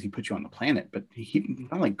him because he put you on the planet, but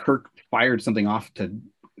not like Kirk fired something off to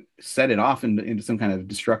set it off into some kind of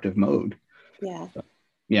destructive mode. Yeah. So,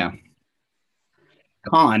 yeah.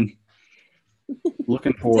 Khan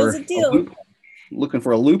looking for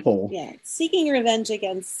a loophole. Yeah. Seeking revenge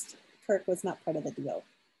against Kirk was not part of the deal.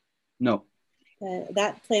 No.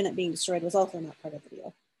 That planet being destroyed was also not part of the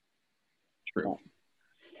deal. True.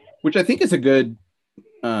 Which I think is a good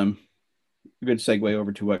segue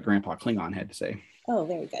over to what Grandpa Klingon had to say. Oh,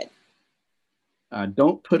 very good.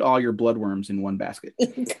 Don't put all your bloodworms in one basket.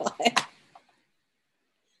 God.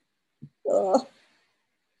 Oh.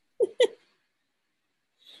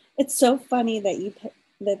 It's so funny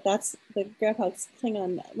that's the Grandpa's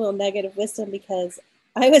Klingon little negative wisdom, because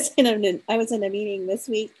I was in a meeting this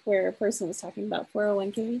week where a person was talking about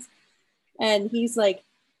 401ks, and he's like,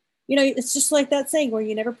 it's just like that saying where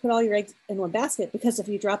you never put all your eggs in one basket, because if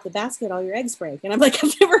you drop the basket, all your eggs break. And I'm like,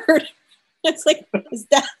 I've never heard. It's like, is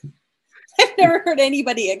I've never heard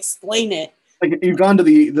anybody explain it. Like you've gone to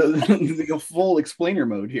the full explainer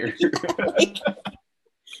mode here. Like,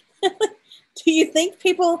 do you think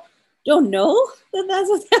people don't know that that's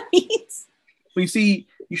what that means? Well, you see,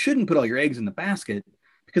 you shouldn't put all your eggs in the basket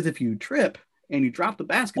because if you trip and you drop the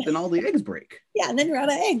basket, then all the eggs break. Yeah, and then you're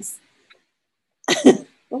out of eggs.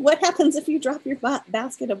 Well, what happens if you drop your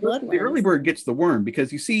basket of bloodworms? The early bird gets the worm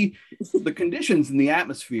because you see the conditions in the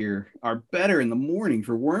atmosphere are better in the morning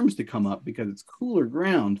for worms to come up because it's cooler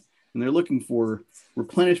ground and they're looking for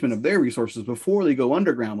replenishment of their resources before they go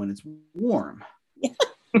underground when it's warm. Yeah.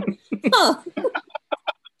 Huh.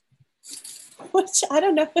 Which I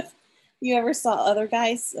don't know if you ever saw Other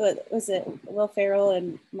Guys. Was it Will Ferrell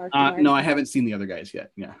and Mark? No, I haven't seen The Other Guys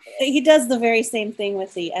yet. Yeah. He does the very same thing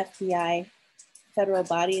with the FBI federal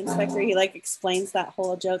body inspector. He like explains that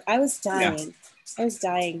whole joke. I was dying. Yeah. I was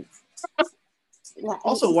dying.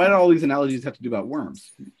 Also, why do all these analogies have to do about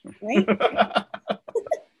worms? Right?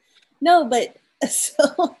 No, but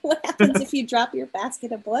so what happens if you drop your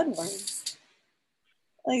basket of bloodworms?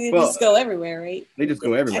 Like they just go everywhere, right? They just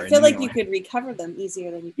go everywhere. I feel like you could recover them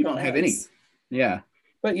easier than you don't have any. Yeah,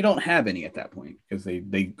 but you don't have any at that point because they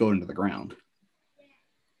go into the ground.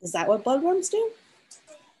 Is that what bloodworms do?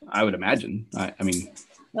 I would imagine. I mean,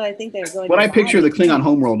 well, I think they're going. What I picture the Klingon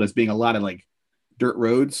homeworld as being a lot of like dirt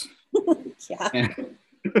roads. Yeah.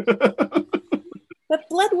 But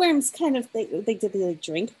bloodworms kind of they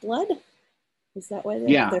drink blood. Is that why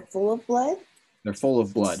they're full of blood? They're full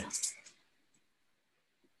of blood.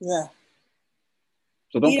 Yeah.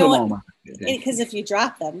 So don't put them all on. Because if you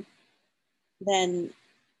drop them, then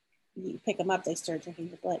you pick them up, they start drinking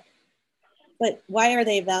the blood. But why are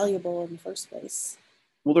they valuable in the first place?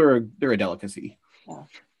 Well, they're a delicacy. Oh.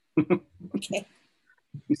 Okay.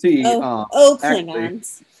 You see,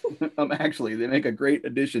 Klingons. Actually, they make a great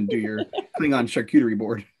addition to your Klingon charcuterie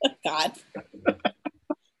board. God.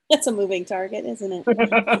 That's a moving target, isn't it?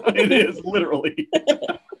 It is, literally.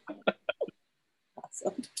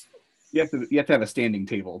 Awesome. You have to have a standing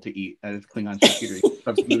table to eat as Klingon charcuterie.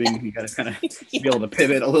 Stuff's moving, you got to kind of be able to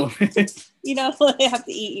pivot a little bit. You know what you have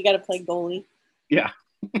to eat? You got to play goalie. Yeah.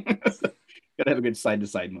 Got to have a good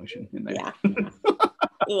side-to-side motion in there. Yeah.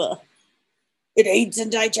 Ugh. It aids in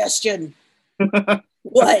digestion.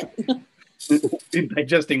 What? In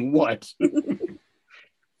digesting what?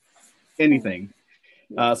 Anything.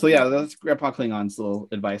 So yeah, that's Grandpa Klingon's little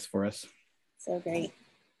advice for us. So great.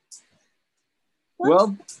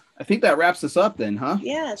 Well, I think that wraps us up then, huh?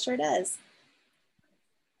 Yeah, it sure does.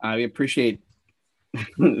 I appreciate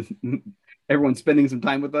everyone spending some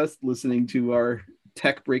time with us, listening to our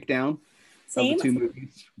tech breakdown of the two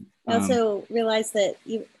movies. I also realized that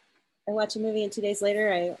I watch a movie and 2 days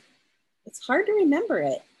later, it's hard to remember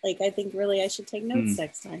it. Like, I think really I should take notes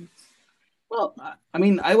next time. Well, I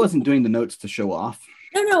mean, I wasn't doing the notes to show off.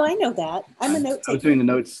 No, I know that. I'm a note taker. I was doing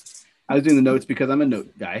the notes because I'm a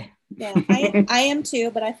note guy. Yeah, I am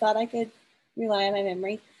too, but I thought I could rely on my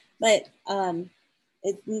memory. But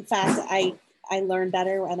in fact, I learn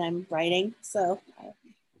better when I'm writing. So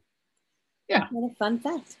yeah, what a fun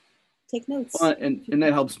fact. Take notes. Well, and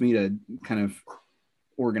that helps me to kind of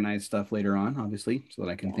organize stuff later on, obviously, so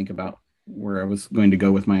that I can think about where I was going to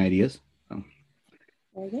go with my ideas. So.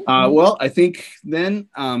 Well, I think then,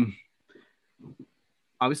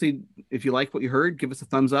 obviously, if you like what you heard, give us a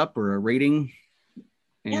thumbs up or a rating,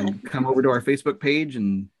 and come over to our Facebook page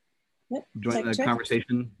and join the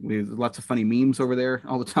conversation. We have lots of funny memes over there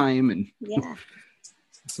all the time, and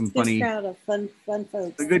some funny crowd of fun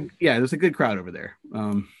folks. There's a good crowd over there.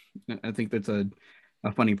 I think that's a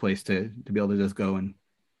funny place to be able to just go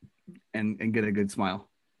and get a good smile.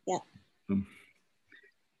 Yeah.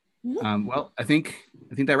 Well, I think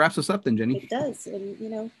that wraps us up then, Jenny. It does.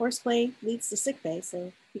 And, horseplay leads to sick bay,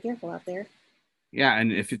 so be careful out there. Yeah,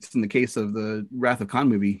 and if it's in the case of the Wrath of Khan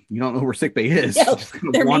movie, you don't know where sick bay is. No, just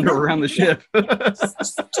wander around the ship.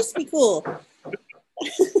 Just be cool.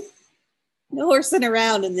 No horsing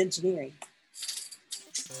around in engineering.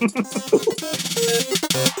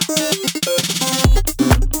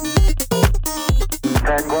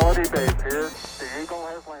 Tranquility Base here. The Eagle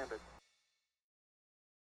has landed.